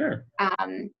 Sure.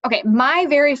 Okay, my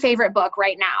very favorite book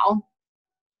right now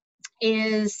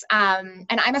is, and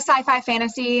I'm a sci-fi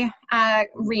fantasy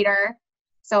reader,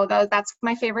 so that's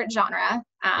my favorite genre.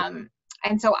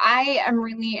 And so I am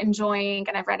really enjoying,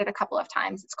 and I've read it a couple of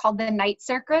times, it's called The Night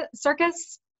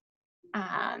Circus.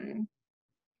 And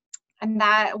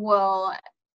that will,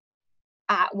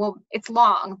 it's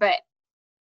long, but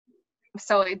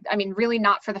so, really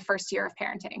not for the first year of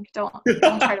parenting. Don't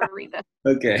try to read this.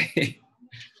 Okay.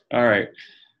 All right.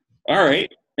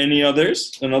 Any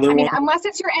others? Another one? Unless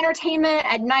it's your entertainment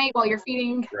at night while you're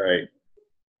feeding. Right.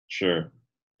 Sure.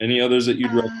 Any others that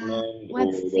you'd recommend?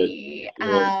 Let's see.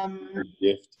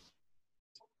 Gift?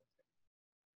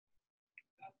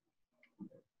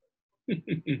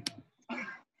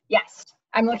 Yes.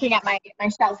 I'm looking at my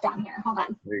shelf down here. Hold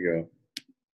on. There you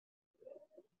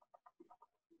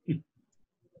go.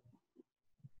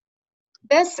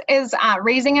 This is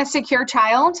Raising a Secure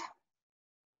Child.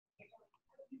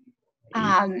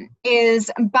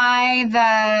 Is by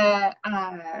the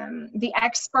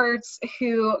experts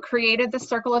who created the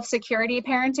Circle of Security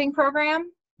parenting program,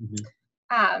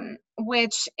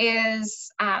 which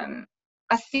is a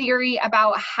theory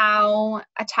about how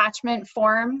attachment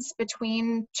forms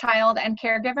between child and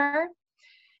caregiver,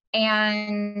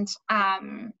 and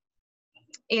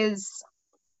is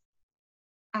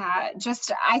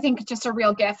I think just a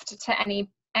real gift to any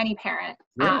parent.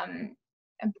 Yeah.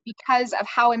 Because of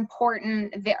how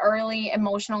important the early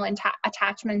emotional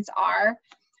attachments are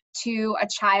to a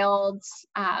child's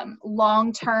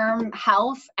long-term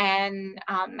health and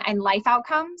life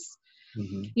outcomes.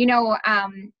 Did you know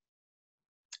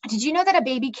that a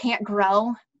baby can't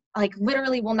grow like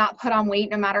literally will not put on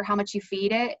weight no matter how much you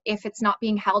feed it if it's not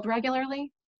being held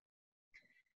regularly.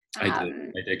 I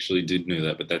actually did know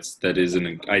that, but that is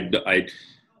I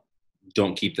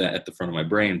don't keep that at the front of my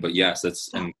brain, but yes,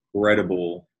 that's an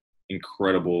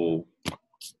incredible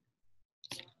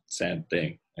sad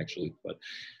thing actually, but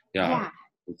yeah.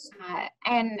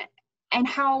 And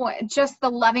how just the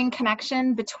loving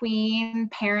connection between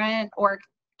parent or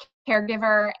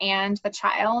caregiver and the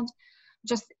child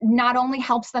just not only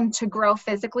helps them to grow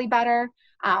physically better,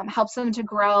 helps them to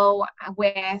grow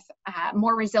with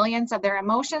more resilience of their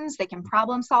emotions. They can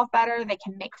problem solve better. They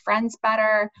can make friends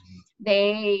better.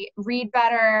 They read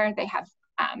better. They have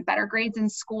better grades in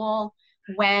school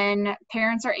when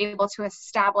parents are able to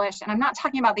establish, and I'm not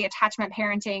talking about the attachment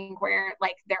parenting where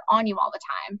like they're on you all the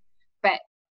time, but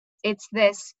it's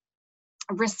this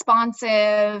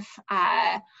responsive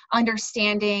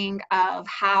understanding of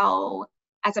how,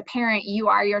 as a parent, you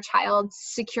are your child's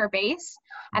secure base,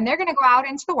 and they're going to go out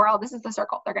into the world. This is the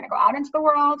circle. They're going to go out into the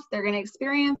world. They're going to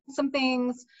experience some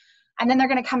things, and then they're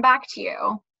going to come back to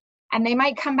you. And they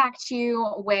might come back to you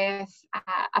with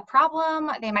a problem.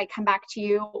 They might come back to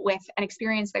you with an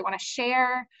experience they want to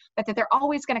share, but that they're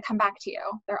always going to come back to you.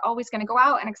 They're always going to go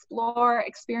out and explore,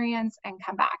 experience, and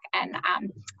come back. And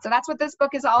so that's what this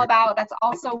book is all about. That's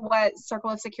also what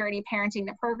Circle of Security Parenting,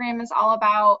 the program, is all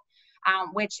about,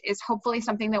 which is hopefully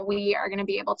something that we are going to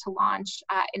be able to launch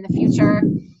in the future.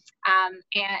 And,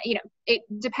 you know, it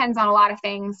depends on a lot of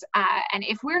things. And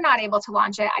if we're not able to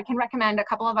launch it, I can recommend a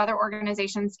couple of other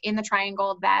organizations in the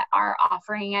Triangle that are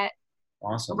offering it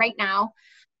right now.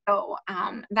 So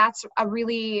that's a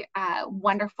really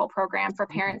wonderful program for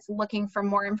parents looking for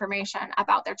more information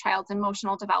about their child's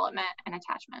emotional development and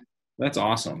attachment. That's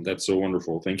awesome. That's so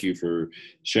wonderful. Thank you for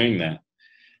sharing that.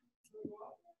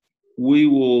 We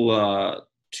will,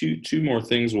 two more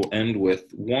things we'll end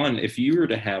with. One, if you were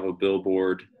to have a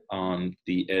billboard on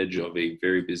the edge of a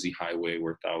very busy highway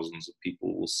where thousands of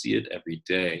people will see it every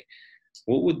day,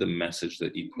 what would the message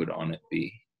that you put on it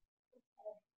be?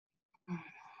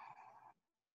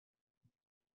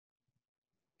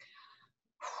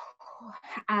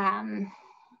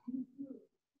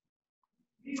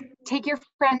 Take your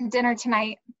friend dinner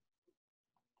tonight.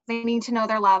 They need to know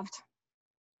they're loved.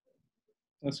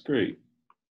 That's great.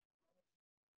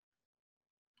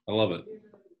 I love it.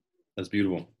 That's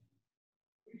beautiful.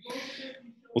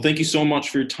 Well, thank you so much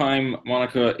for your time,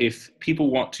 Monica. If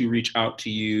people want to reach out to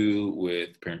you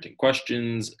with parenting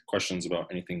questions about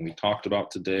anything we talked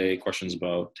about today, questions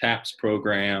about TAPS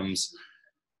programs,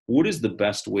 what is the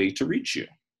best way to reach you?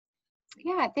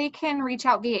 Yeah, they can reach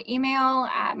out via email.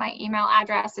 My email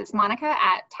address is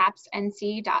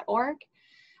monica@tapsnc.org.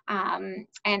 And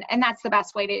that's the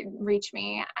best way to reach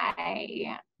me.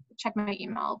 I check my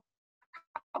email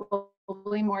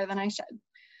probably more than I should.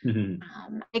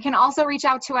 Mm-hmm. They can also reach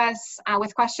out to us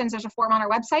with questions. There's a form on our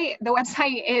website. The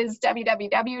website is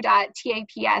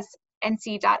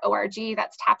www.tapsnc.org.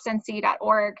 That's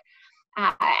tapsnc.org.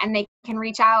 And they can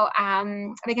reach out.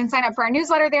 They can sign up for our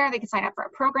newsletter there. They can sign up for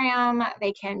a program.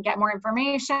 They can get more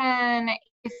information.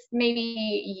 If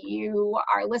maybe you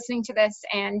are listening to this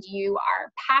and you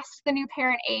are past the new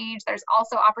parent age, there's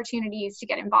also opportunities to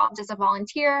get involved as a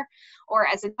volunteer or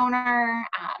as a donor.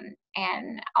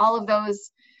 And all of those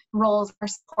roles are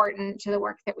important to the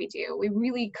work that we do. We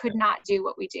really could not do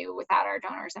what we do without our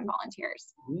donors and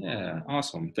volunteers. Yeah,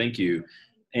 awesome. Thank you.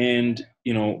 And,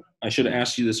 you know, I should have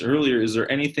asked you this earlier. Is there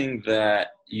anything that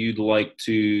you'd like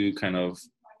to kind of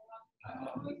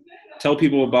tell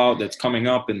people about that's coming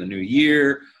up in the new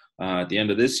year, at the end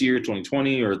of this year,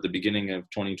 2020, or at the beginning of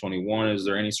 2021? Is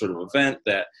there any sort of event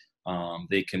that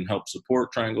they can help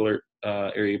support Triangle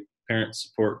Area Parent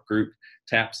Support Group,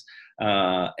 TAPS,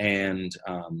 and,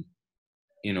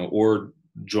 you know, or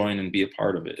join and be a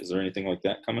part of it? Is there anything like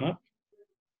that coming up?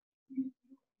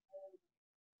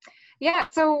 Yeah,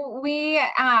 so we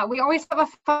always have a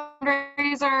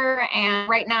fundraiser, and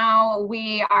right now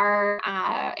we are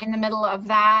in the middle of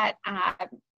that.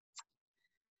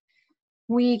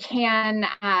 We can,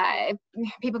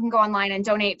 people can go online and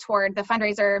donate toward the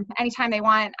fundraiser anytime they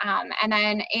want. And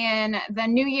then in the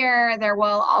new year, there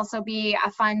will also be a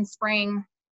fun spring,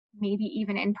 maybe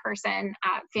even in-person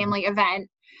family event.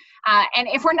 And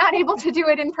if we're not able to do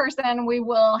it in person, we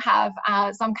will have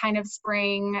some kind of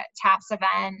spring TAPS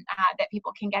event that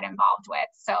people can get involved with.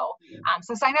 So,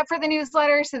 so sign up for the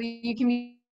newsletter so that you can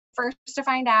be first to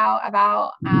find out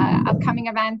about upcoming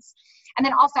events. And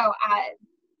then also,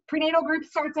 prenatal group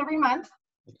starts every month.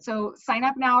 So sign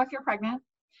up now if you're pregnant.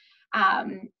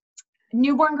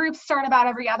 Newborn groups start about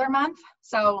every other month.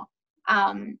 So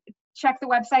check the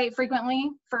website frequently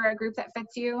for a group that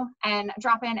fits you, and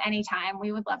drop in anytime.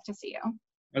 We would love to see you.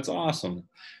 That's awesome.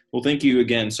 Well, thank you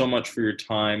again so much for your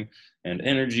time and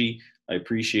energy. I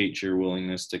appreciate your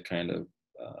willingness to kind of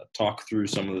talk through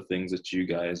some of the things that you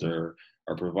guys are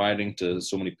providing to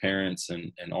so many parents,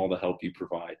 and all the help you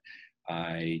provide.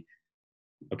 I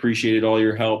appreciated all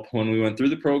your help when we went through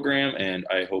the program, and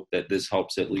I hope that this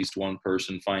helps at least one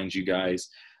person find you guys.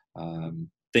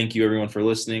 Thank you, everyone, for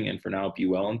listening, and for now, be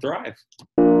well and thrive.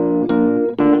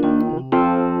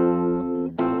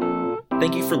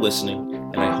 Thank you for listening,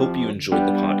 and I hope you enjoyed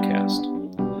the podcast.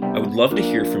 I would love to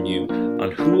hear from you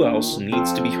on who else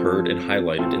needs to be heard and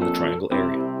highlighted in the Triangle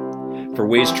area. For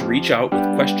ways to reach out with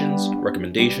questions,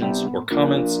 recommendations, or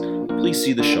comments, please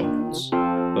see the show notes.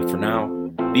 But for now,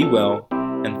 be well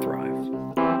and thrive.